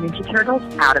Mutant Ninja Turtles,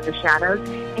 Out of the Shadows,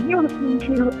 and you're listening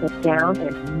to the Down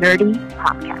and Nerdy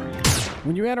Podcast.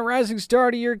 When you add a rising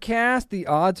star to your cast, the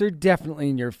odds are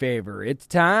definitely in your favor. It's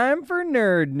time for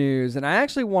nerd news, and I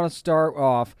actually want to start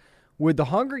off with the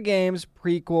Hunger Games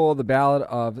prequel, The Ballad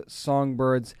of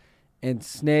Songbirds and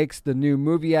Snakes, the new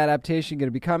movie adaptation going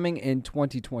to be coming in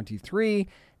 2023,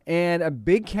 and a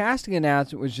big casting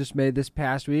announcement was just made this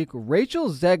past week. Rachel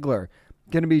Zegler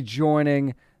going to be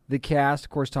joining the cast. Of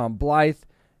course, Tom Blythe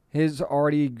is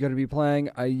already going to be playing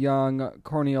a young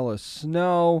Cornelius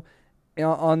Snow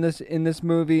in this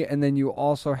movie, and then you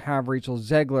also have Rachel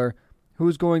Zegler,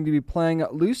 who's going to be playing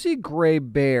Lucy Gray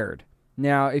Baird.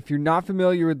 Now, if you're not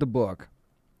familiar with the book,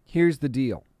 here's the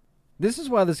deal. This is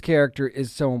why this character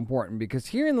is so important, because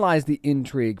herein lies the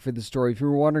intrigue for the story. If you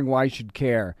were wondering why you should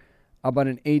care about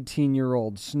an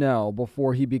 18-year-old Snow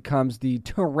before he becomes the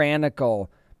tyrannical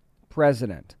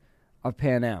president of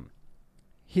Pan Am.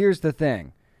 Here's the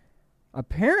thing.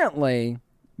 Apparently,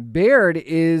 Baird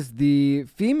is the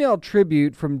female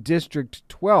tribute from District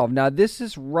 12. Now, this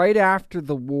is right after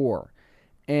the war,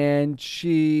 and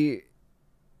she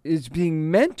is being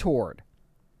mentored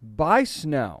by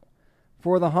Snow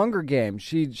for the Hunger Games.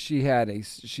 She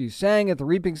sang at the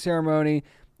reaping ceremony,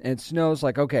 and Snow's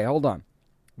like, okay, hold on.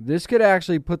 This could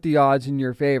actually put the odds in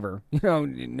your favor.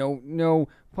 No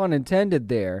pun intended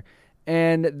there.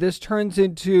 And this turns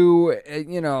into,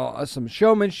 some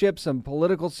showmanship, some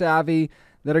political savvy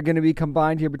that are going to be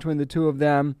combined here between the two of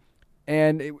them.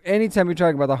 And anytime you're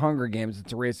talking about the Hunger Games,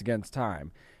 it's a race against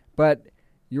time. But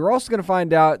you're also going to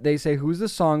find out, they say, who's the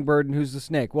songbird and who's the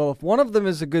snake. Well, if one of them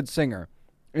is a good singer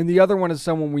and the other one is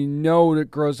someone we know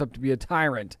that grows up to be a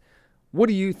tyrant, what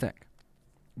do you think?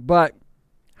 But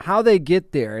how they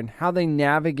get there and how they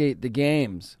navigate the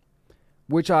games,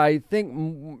 which I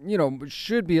think,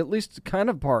 should be at least kind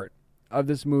of part of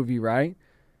this movie, right?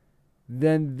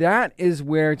 Then that is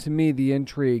where, to me, the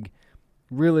intrigue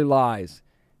really lies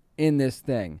in this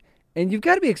thing. And you've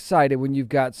got to be excited when you've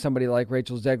got somebody like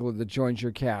Rachel Zegler that joins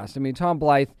your cast. I mean, Tom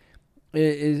Blythe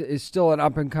is still an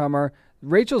up-and-comer.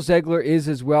 Rachel Zegler is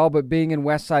as well, but being in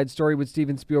West Side Story with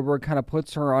Steven Spielberg kind of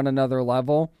puts her on another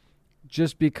level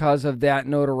just because of that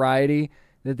notoriety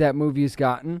that movie has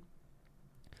gotten.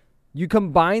 You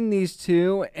combine these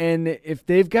two, and if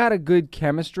they've got a good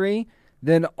chemistry,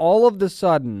 then all of the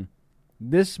sudden,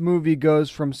 this movie goes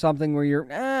from something where you're,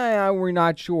 we're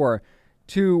not sure,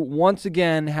 to once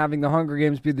again having the Hunger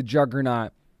Games be the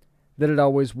juggernaut that it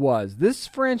always was. This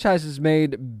franchise has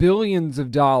made billions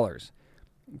of dollars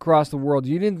across the world.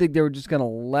 You didn't think they were just going to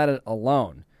let it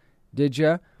alone, did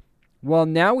you? Well,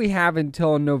 now we have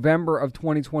until November of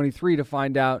 2023 to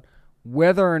find out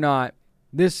whether or not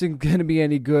this is going to be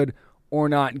any good or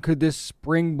not. And could this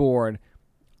springboard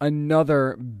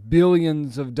another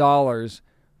billions of dollars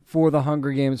for the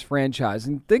Hunger Games franchise?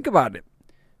 And think about it.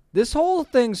 This whole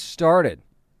thing started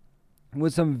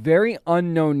with some very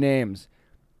unknown names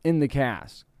in the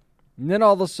cast. And then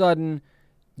all of a sudden,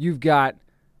 you've got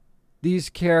these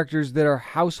characters that are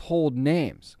household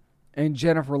names. And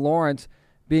Jennifer Lawrence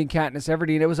being Katniss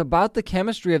Everdeen. It was about the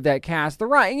chemistry of that cast. The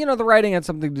writing had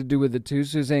something to do with it too.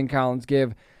 Suzanne Collins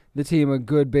gave the team a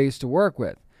good base to work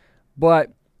with.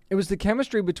 But it was the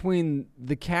chemistry between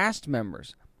the cast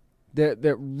members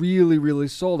that really, really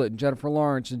sold it. And Jennifer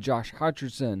Lawrence and Josh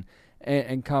Hutcherson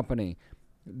and company.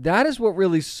 That is what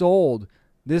really sold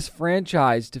this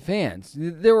franchise to fans.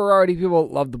 There were already people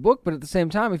that loved the book, but at the same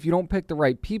time, if you don't pick the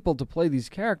right people to play these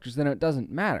characters, then it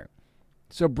doesn't matter.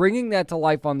 So bringing that to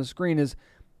life on the screen is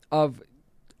of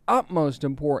utmost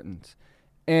importance.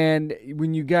 And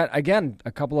when you get, again,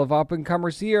 a couple of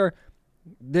up-and-comers here,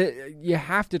 you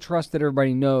have to trust that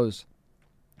everybody knows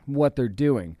what they're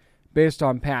doing based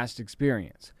on past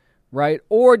experience. right?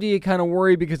 Or do you kind of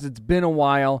worry because it's been a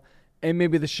while and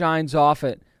maybe the shine's off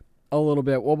it a little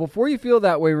bit? Well, before you feel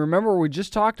that way, remember we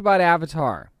just talked about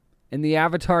Avatar and the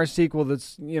Avatar sequel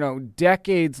that's,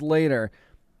 decades later,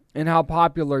 and how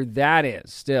popular that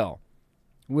is still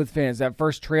with fans, that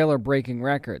first trailer breaking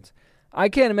records. I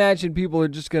can't imagine people are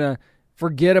just going to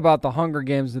forget about the Hunger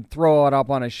Games and throw it up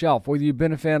on a shelf, whether you've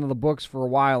been a fan of the books for a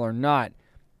while or not.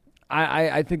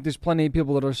 I think there's plenty of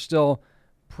people that are still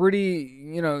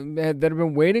pretty, that have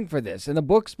been waiting for this. And the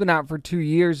book's been out for 2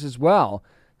 years as well,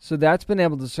 so that's been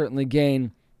able to certainly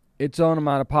gain its own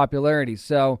amount of popularity.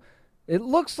 So it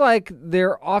looks like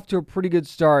they're off to a pretty good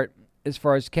start as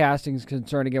far as casting is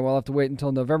concerned. Again, we'll have to wait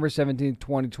until November 17th,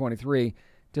 2023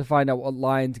 to find out what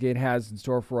Lionsgate has in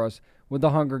store for us with The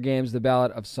Hunger Games, The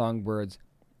Ballad of Songbirds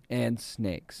and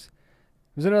Snakes.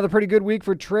 It was another pretty good week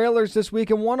for trailers this week,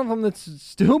 and one of them that's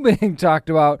still being talked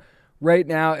about right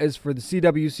now is for the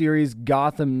CW series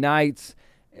Gotham Knights,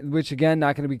 which, again,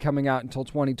 not going to be coming out until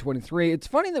 2023. It's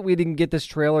funny that we didn't get this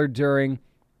trailer during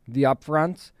the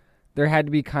upfronts. There had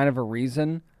to be kind of a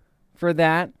reason for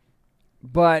that.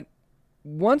 But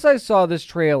once I saw this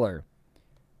trailer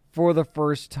for the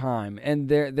first time, and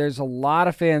there's a lot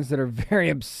of fans that are very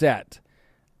upset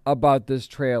about this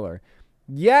trailer.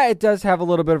 Yeah, it does have a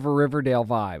little bit of a Riverdale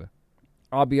vibe,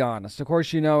 I'll be honest. Of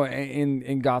course,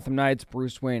 in Gotham Knights,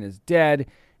 Bruce Wayne is dead,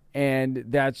 and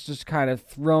that's just kind of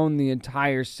thrown the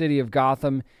entire city of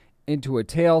Gotham into a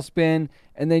tailspin.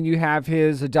 And then you have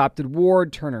his adopted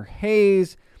ward, Turner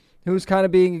Hayes, who's kind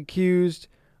of being accused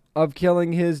of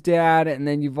killing his dad. And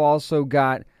then you've also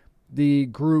got the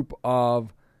group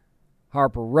of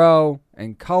Harper Row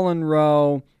and Cullen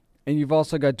Row, and you've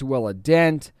also got Duella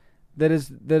Dent that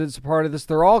is a part of this.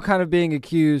 They're all kind of being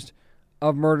accused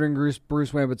of murdering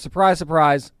Bruce Wayne, but surprise,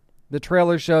 surprise, the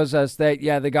trailer shows us that,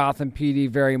 the Gotham PD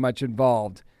very much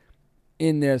involved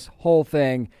in this whole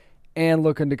thing and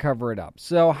looking to cover it up.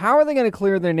 So how are they going to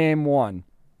clear their name, one?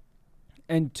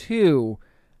 And two,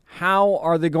 how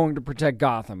are they going to protect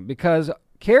Gotham? Because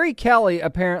Carrie Kelly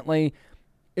apparently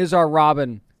is our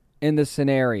Robin in this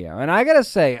scenario. And I got to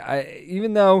say,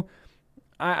 even though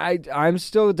I'm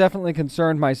still definitely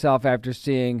concerned myself after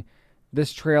seeing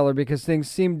this trailer, because things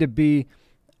seem to be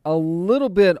a little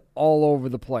bit all over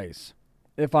the place,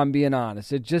 if I'm being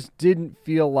honest. It just didn't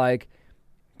feel like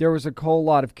there was a whole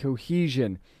lot of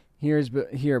cohesion here.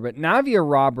 But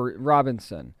Navia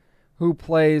Robinson, who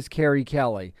plays Carrie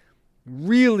Kelly,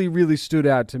 really, really stood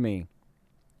out to me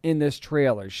in this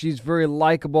trailer. She's very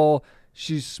likable.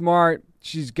 She's smart.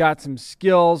 She's got some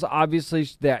skills. Obviously,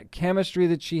 that chemistry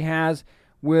that she has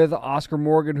with Oscar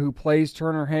Morgan, who plays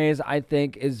Turner Hayes, I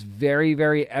think is very,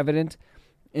 very evident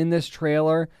in this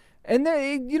trailer. And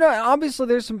there, obviously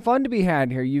there's some fun to be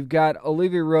had here. You've got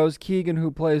Olivia Rose Keegan, who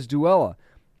plays Duella,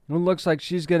 who looks like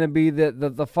she's going to be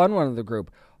the fun one of the group.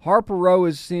 Harper Row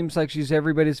seems like she's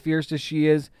every bit as fierce as she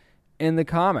is in the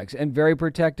comics, and very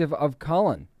protective of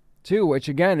Cullen, too, which,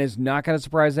 again, is not going to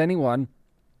surprise anyone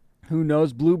who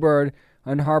knows Bluebird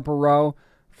and Harper Row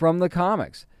from the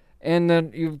comics. And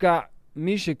then you've got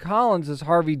Misha Collins as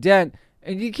Harvey Dent,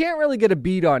 and you can't really get a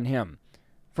beat on him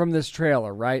from this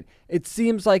trailer, right? It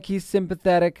seems like he's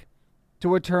sympathetic to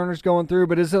what Turner's going through,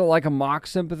 but is it like a mock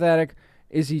sympathetic?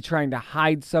 Is he trying to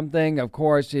hide something? Of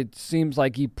course, it seems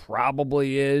like he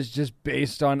probably is, just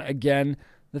based on, again,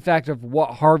 the fact of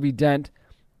what Harvey Dent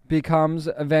becomes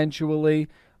eventually.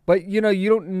 But, you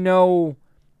don't know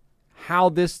how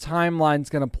this timeline's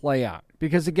going to play out.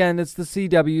 Because, again, it's the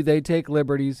CW. They take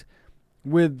liberties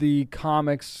with the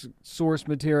comics source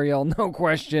material. No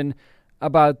question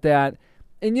about that.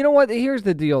 And you know what? Here's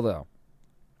the deal, though.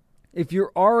 If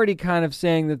you're already kind of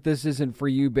saying that this isn't for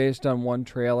you based on one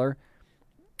trailer,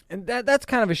 and that's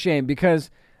kind of a shame, because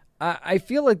I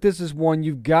feel like this is one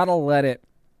you've got to let it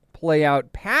play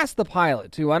out past the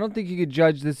pilot, too. I don't think you could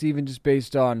judge this even just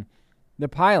based on the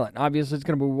pilot. Obviously, it's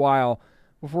going to be a while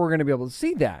before we're going to be able to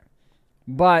see that.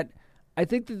 But I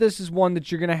think that this is one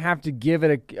that you're going to have to give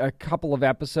it a couple of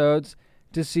episodes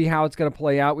to see how it's going to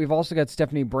play out. We've also got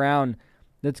Stephanie Brown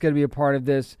that's going to be a part of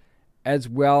this as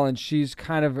well, and she's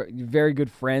kind of very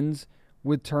good friends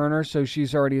with Turner, so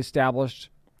she's already established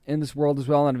in this world as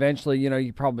well. And eventually,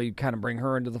 you probably kind of bring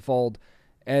her into the fold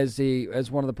as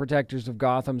one of the protectors of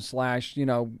Gotham /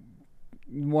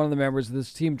 one of the members of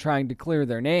this team trying to clear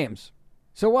their names.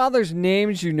 So while there's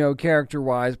names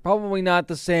character-wise, probably not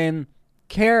the same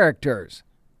characters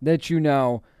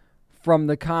that from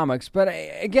the comics. But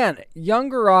again,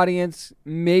 younger audience,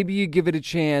 maybe you give it a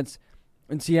chance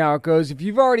and see how it goes. If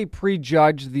you've already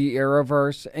prejudged the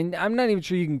Arrowverse, and I'm not even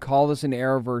sure you can call this an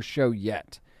Arrowverse show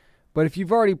yet, but if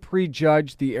you've already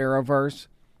prejudged the Arrowverse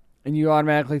and you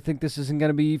automatically think this isn't going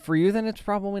to be for you, then it's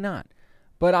probably not.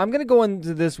 But I'm going to go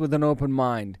into this with an open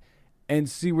mind and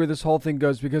see where this whole thing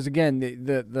goes, because again,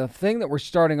 the thing that we're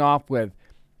starting off with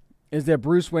is that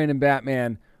Bruce Wayne and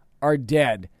Batman are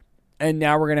dead, and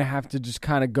now we're going to have to just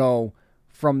kind of go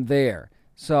from there.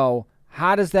 So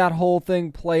how does that whole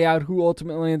thing play out? Who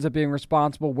ultimately ends up being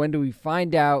responsible? When do we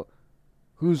find out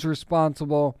who's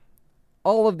responsible?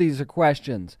 All of these are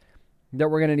questions that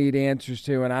we're going to need answers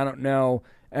to, and I don't know.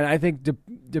 And I think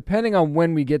depending on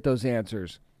when we get those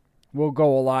answers, will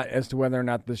go a lot as to whether or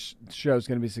not this show is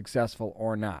going to be successful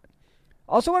or not.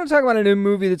 Also want to talk about a new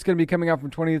movie that's going to be coming out from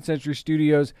 20th Century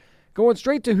Studios, going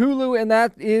straight to Hulu, and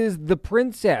that is The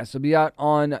Princess. It'll be out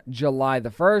on July the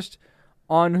 1st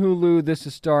on Hulu. This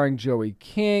is starring Joey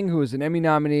King, who is an Emmy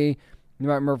nominee. You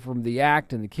might remember from The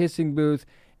Act and The Kissing Booth.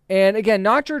 And again,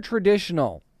 not your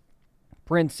traditional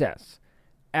princess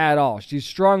at all. She's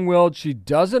strong-willed. She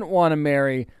doesn't want to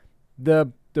marry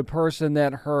the person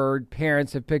that her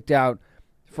parents have picked out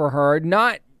for her.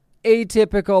 Not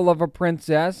atypical of a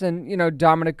princess. And,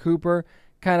 Dominic Cooper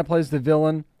kind of plays the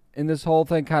villain in this whole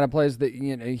thing, kind of plays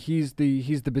he's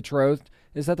the betrothed.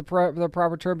 Is that the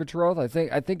proper term, betrothed? I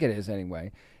think it is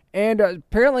anyway. And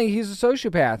apparently he's a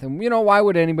sociopath. And, why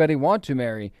would anybody want to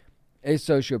marry a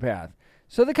sociopath?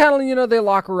 So they kind of, they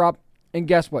lock her up. And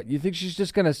guess what? You think she's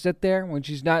just going to sit there when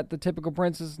she's not the typical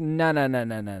princess?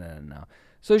 No.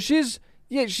 So she's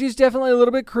definitely a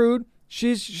little bit crude.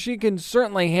 She can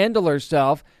certainly handle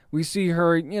herself. We see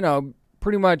her,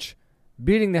 pretty much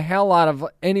beating the hell out of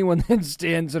anyone that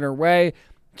stands in her way.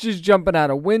 She's jumping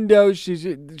out of windows. She's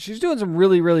doing some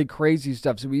really, really crazy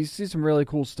stuff. So we see some really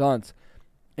cool stunts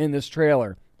in this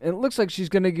trailer. And it looks like she's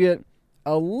going to get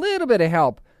a little bit of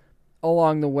help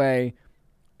along the way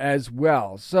as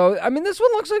well. So, this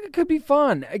one looks like it could be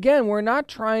fun. Again, we're not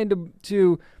trying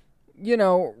to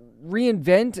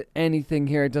reinvent anything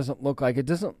here. It doesn't look like. It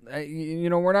doesn't,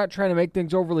 we're not trying to make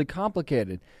things overly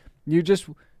complicated. You just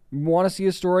want to see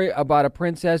a story about a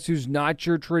princess who's not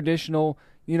your traditional,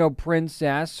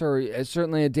 princess, or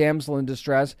certainly a damsel in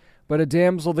distress, but a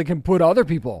damsel that can put other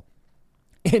people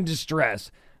in distress,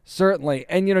 certainly.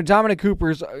 And, Dominic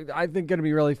Cooper's, I think, going to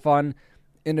be really fun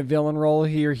in a villain role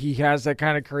here. He has that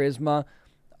kind of charisma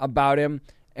about him,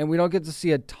 and we don't get to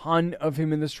see a ton of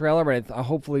him in this trailer, but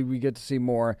hopefully we get to see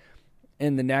more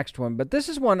in the next one. But this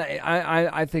is one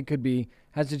I think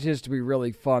has a chance to be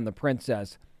really fun. The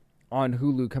Princess on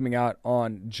Hulu, coming out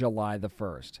on July the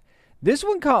 1st. This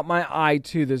one caught my eye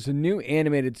too. There's a new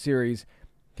animated series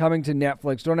coming to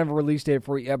Netflix. Don't have a release date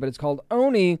for it yet, but it's called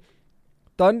Oni,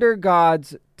 Thunder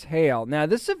God's Tale. Now,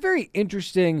 this is a very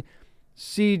interesting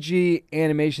CG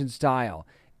animation style.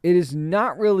 It is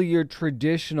not really your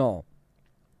traditional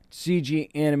CG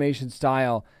animation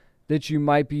style that you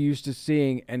might be used to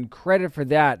seeing, and credit for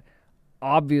that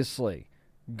obviously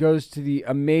goes to the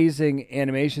amazing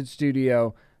animation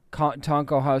studio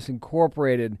Tonko House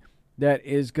Incorporated that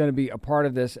is going to be a part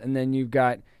of this. And then you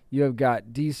have got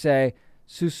Disei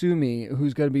Susumi,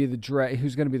 who's going to be the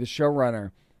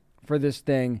showrunner for this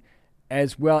thing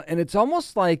as well. And it's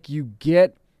almost like you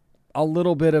get a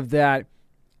little bit of that,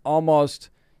 almost,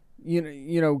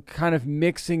 kind of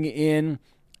mixing in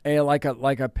like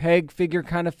a peg figure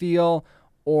kind of feel,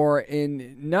 or I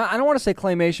don't want to say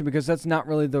claymation, because that's not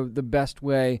really the best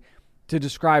way to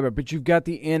describe it. But you've got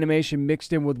the animation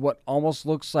mixed in with what almost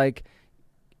looks like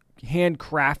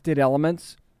handcrafted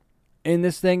elements in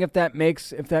this thing. If that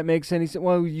makes any sense.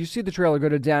 Well, you see the trailer. Go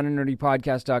to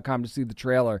downandnerdypodcast.com to see the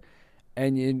trailer,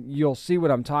 and you'll see what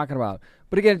I'm talking about.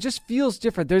 But again, it just feels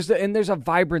different. There's a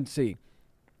vibrancy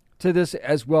to this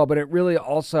as well, but it really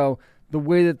also, the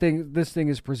way that this thing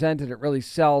is presented, it really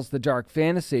sells the dark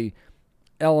fantasy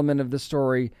element of the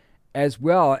story as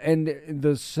well. And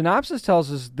the synopsis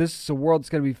tells us this is a world that's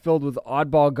going to be filled with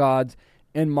oddball gods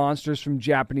and monsters from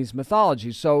Japanese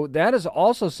mythology. So that is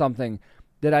also something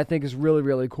that I think is really,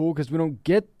 really cool, because we don't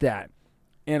get that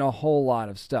in a whole lot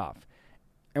of stuff.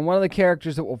 And one of the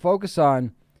characters that we'll focus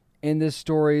on in this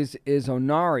stories is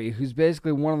Onari, who's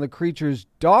basically one of the creature's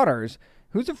daughters,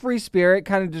 who's a free spirit,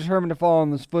 kind of determined to follow in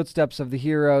the footsteps of the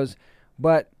heroes,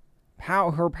 but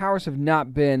her powers have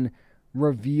not been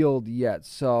revealed yet.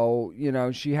 So,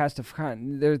 she has to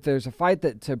there's a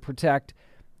fight to protect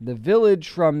the village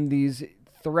from these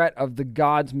threat of the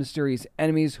gods' mysterious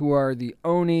enemies, who are the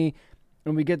Oni,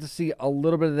 and we get to see a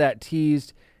little bit of that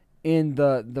teased in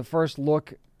the first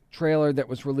look trailer that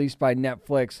was released by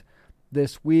Netflix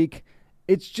this week.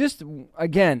 It's just,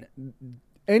 again,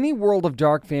 any world of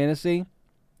dark fantasy,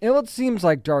 it seems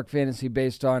like dark fantasy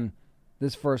based on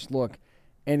this first look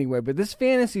anyway, but this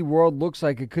fantasy world looks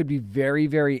like it could be very,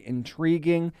 very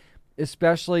intriguing.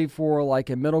 especially for like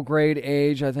a middle grade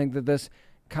age. I think that this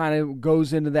kind of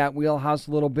goes into that wheelhouse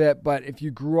a little bit. But if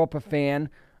you grew up a fan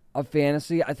of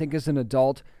fantasy, I think as an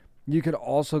adult, you could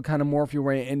also kind of morph your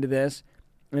way into this.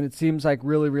 And it seems like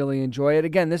really, really enjoy it.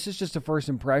 Again, this is just a first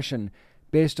impression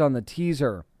based on the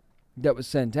teaser that was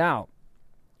sent out.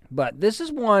 But this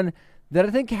is one that I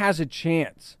think has a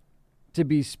chance to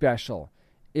be special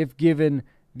if given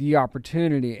the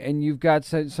opportunity. And you've got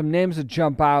some names that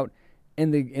jump out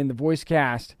in the voice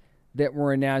cast that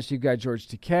were announced. You've got George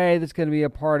Takei that's going to be a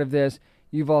part of this.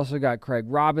 You've also got Craig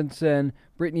Robinson,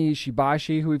 Brittany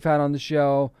Ishibashi, who we've had on the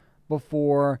show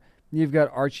before. You've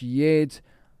got Archie Yates,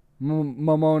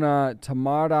 Momona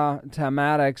Tamada,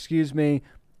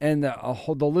 and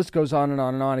the list goes on and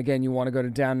on and on. Again, you want to go to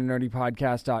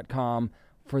downandnerdypodcast.com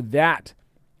for that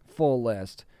full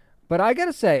list. But I got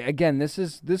to say, again, this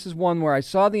is one where I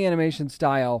saw the animation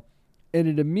style, and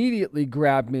it immediately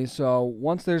grabbed me. So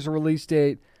once there's a release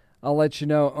date, I'll let you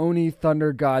know. Oni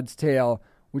Thunder God's Tale,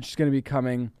 which is going to be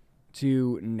coming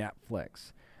to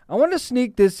Netflix. I want to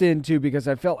sneak this in, too, because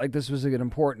I felt like this was an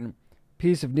important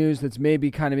piece of news that's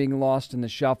maybe kind of being lost in the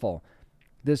shuffle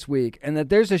this week, and that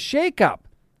there's a shakeup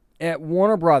at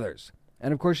Warner Brothers.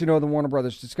 And, of course, you know the Warner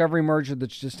Brothers Discovery merger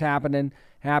that's just happened,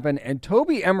 and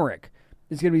Toby Emmerich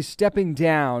is going to be stepping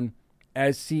down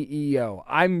as CEO.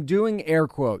 I'm doing air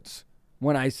quotes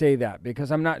when I say that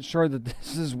because I'm not sure that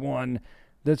this is one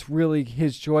that's really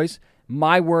his choice.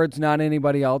 My words, not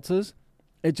anybody else's.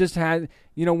 It just had,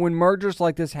 when mergers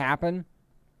like this happen,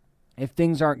 if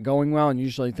things aren't going well, and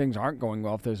usually things aren't going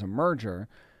well if there's a merger,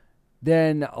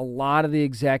 then a lot of the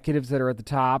executives that are at the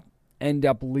top end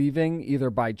up leaving either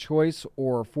by choice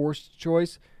or forced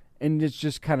choice, and it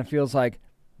just kind of feels like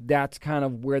that's kind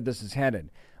of where this is headed.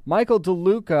 Michael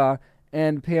DeLuca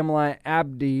and Pamela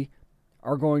Abdi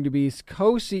are going to be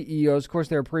co-CEOs. Of course,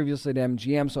 they were previously at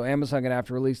MGM, so Amazon going to have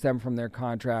to release them from their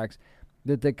contracts.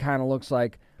 That kind of looks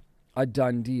like a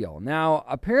done deal. Now,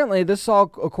 apparently, this is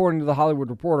all according to The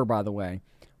Hollywood Reporter, by the way.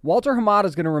 Walter Hamada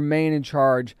is going to remain in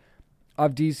charge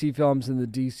of DC Films in the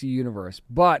DC Universe,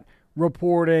 but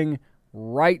reporting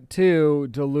right to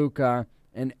DeLuca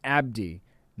and Abdi.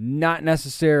 Not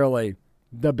necessarily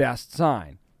the best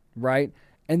sign, right?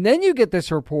 And then you get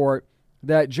this report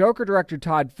that Joker director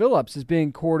Todd Phillips is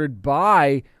being courted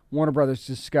by Warner Brothers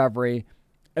Discovery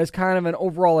as kind of an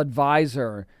overall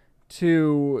advisor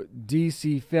to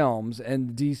DC Films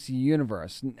and the DC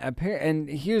Universe. And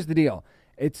here's the deal.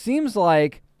 It seems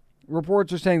like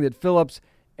reports are saying that Phillips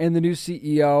and the new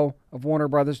CEO of Warner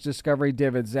Brothers Discovery,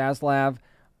 David Zaslav,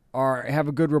 have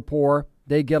a good rapport.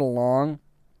 They get along.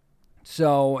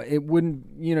 So it wouldn't,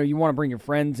 you want to bring your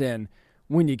friends in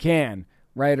when you can,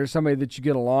 right? Or somebody that you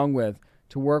get along with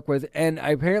to work with. And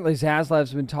apparently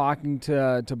Zaslav's been talking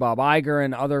to Bob Iger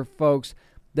and other folks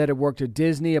that have worked at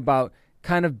Disney about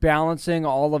kind of balancing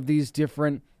all of these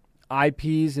different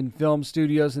IPs and film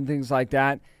studios and things like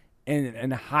that.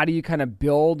 And how do you kind of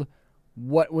build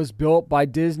what was built by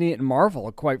Disney and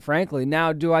Marvel, quite frankly.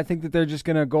 Now, do I think that they're just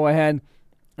going to go ahead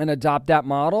and adopt that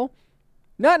model?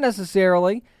 Not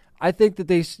necessarily. I think that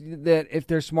that if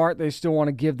they're smart, they still want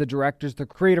to give the directors the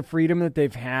creative freedom that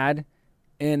they've had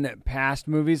in past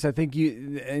movies. I think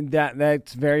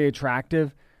that's very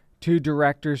attractive to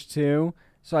directors too.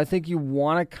 So I think you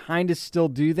want to kind of still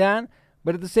do that,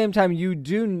 but at the same time,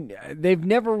 they've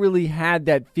never really had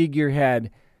that figurehead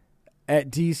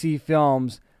at DC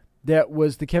Films that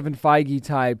was the Kevin Feige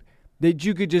type that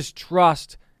you could just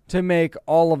trust to make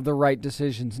all of the right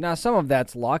decisions. Now, some of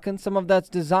that's luck and some of that's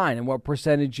design, and what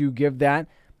percentage you give that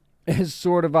is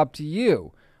sort of up to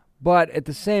you. But at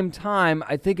the same time,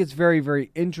 I think it's very,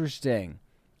 very interesting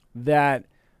that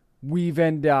we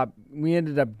ended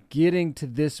up getting to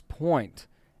this point,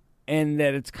 and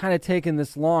that it's kind of taken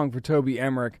this long for Toby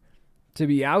Emmerich to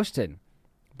be ousted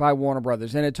by Warner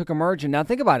Brothers, and it took a merger. Now,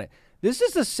 think about it. This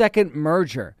is the second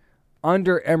merger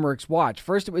under Emmerich's watch.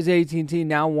 First it was AT&T,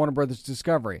 now Warner Brothers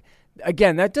Discovery.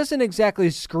 Again, that doesn't exactly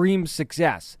scream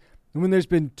success when there's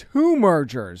been two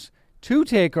mergers, two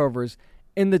takeovers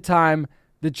in the time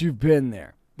that you've been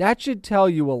there. That should tell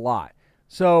you a lot.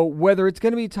 So whether it's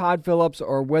going to be Todd Phillips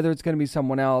or whether it's going to be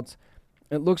someone else,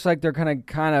 it looks like they're going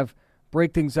to kind of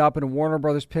break things up in Warner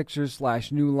Brothers Pictures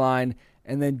 / New Line,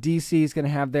 and then DC is going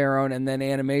to have their own, and then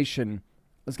Animation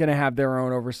is going to have their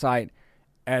own oversight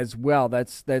as well. That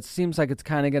seems like it's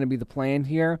kind of going to be the plan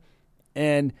here.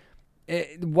 And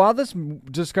while this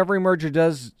Discovery merger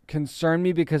does concern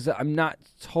me because I'm not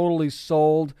totally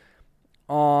sold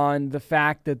on the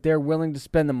fact that they're willing to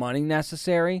spend the money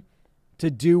necessary to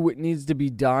do what needs to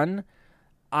be done,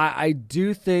 I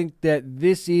do think that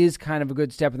this is kind of a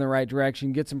good step in the right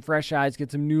direction. Get some fresh eyes,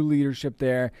 get some new leadership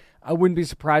there. I wouldn't be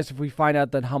surprised if we find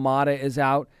out that Hamada is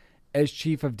out as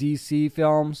chief of DC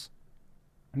Films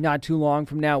not too long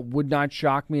from now. Would not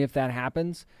shock me if that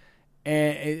happens,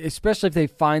 and especially if they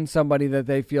find somebody that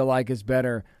they feel like is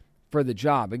better for the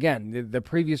job. Again, the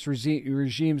previous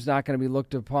regime's not going to be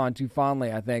looked upon too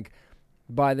fondly, I think,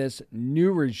 by this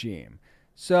new regime.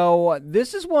 So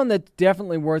this is one that's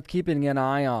definitely worth keeping an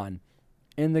eye on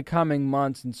in the coming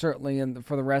months, and certainly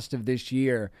for the rest of this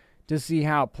year, to see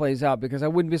how it plays out, because I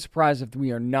wouldn't be surprised if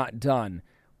we are not done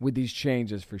with these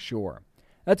changes for sure.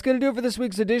 That's going to do it for this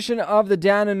week's edition of the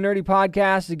Down and Nerdy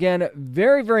Podcast. Again,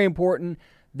 very, very important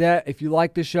that if you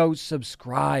like the show,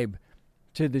 subscribe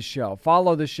to the show.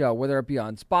 Follow the show, whether it be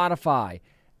on Spotify,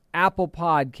 Apple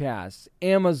Podcasts,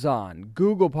 Amazon,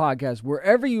 Google Podcasts,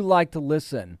 wherever you like to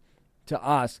listen to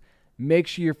us. Make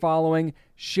sure you're following,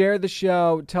 share the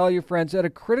show, tell your friends. At a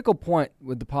critical point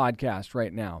with the podcast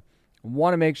right now, I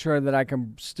want to make sure that I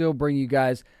can still bring you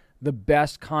guys the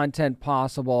best content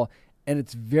possible, and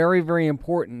it's very, very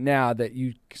important now that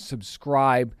you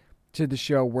subscribe to the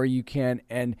show where you can.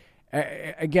 And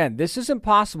again, this isn't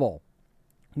possible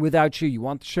without you. You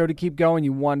want the show to keep going.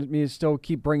 You want me to still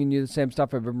keep bringing you the same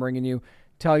stuff I've been bringing you.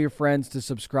 Tell your friends to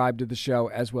subscribe to the show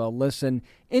as well. Listen,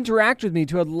 interact with me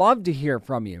too. I'd love to hear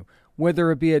from you,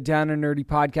 whether it be at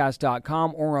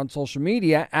downandnerdypodcast.com or on social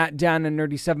media at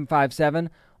downandnerdy757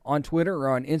 on Twitter or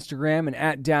on Instagram, and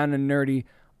at downandnerdy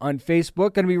on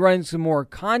Facebook. Going to be running some more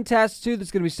contests too. There's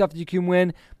going to be stuff that you can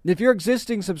win. If you're an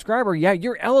existing subscriber,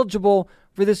 you're eligible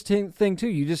for this thing too.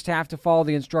 You just have to follow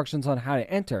the instructions on how to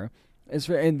enter.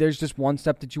 And there's just one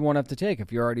step that you won't have to take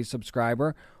if you're already a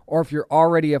subscriber, or if you're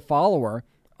already a follower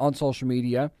on social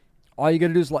media. All you got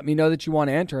to do is let me know that you want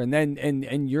to enter, and then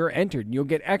and you're entered. And you'll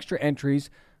get extra entries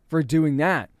for doing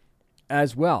that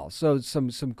as well. So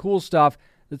some cool stuff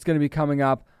that's going to be coming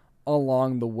up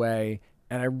along the way,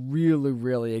 and I really,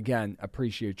 really, again,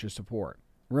 appreciate your support.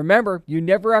 Remember, you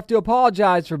never have to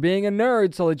apologize for being a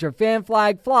nerd, so let your fan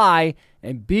flag fly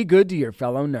and be good to your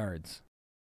fellow nerds.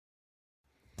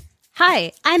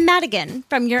 Hi, I'm Madigan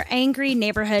from Your Angry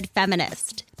Neighborhood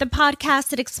Feminist, the podcast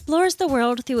that explores the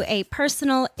world through a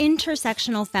personal,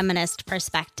 intersectional feminist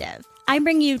perspective. I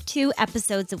bring you 2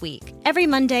 episodes a week. Every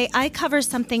Monday, I cover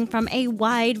something from a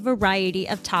wide variety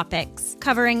of topics,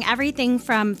 covering everything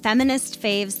from feminist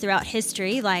faves throughout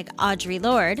history like Audre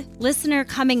Lorde, listener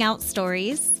coming out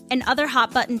stories, and other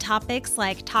hot-button topics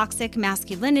like toxic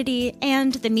masculinity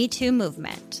and the Me Too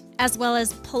movement, as well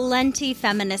as plenty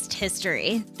feminist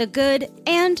history, the good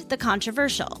and the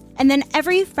controversial. And then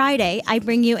every Friday, I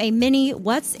bring you a mini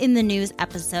What's in the News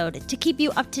episode to keep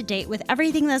you up to date with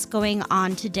everything that's going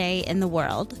on today in the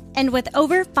world. And with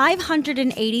over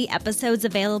 580 episodes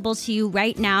available to you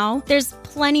right now, there's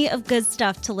plenty of good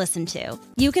stuff to listen to.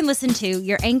 You can listen to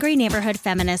Your Angry Neighborhood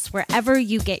Feminist wherever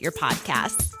you get your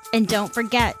podcasts. And don't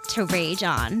forget to rage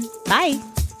on. Bye.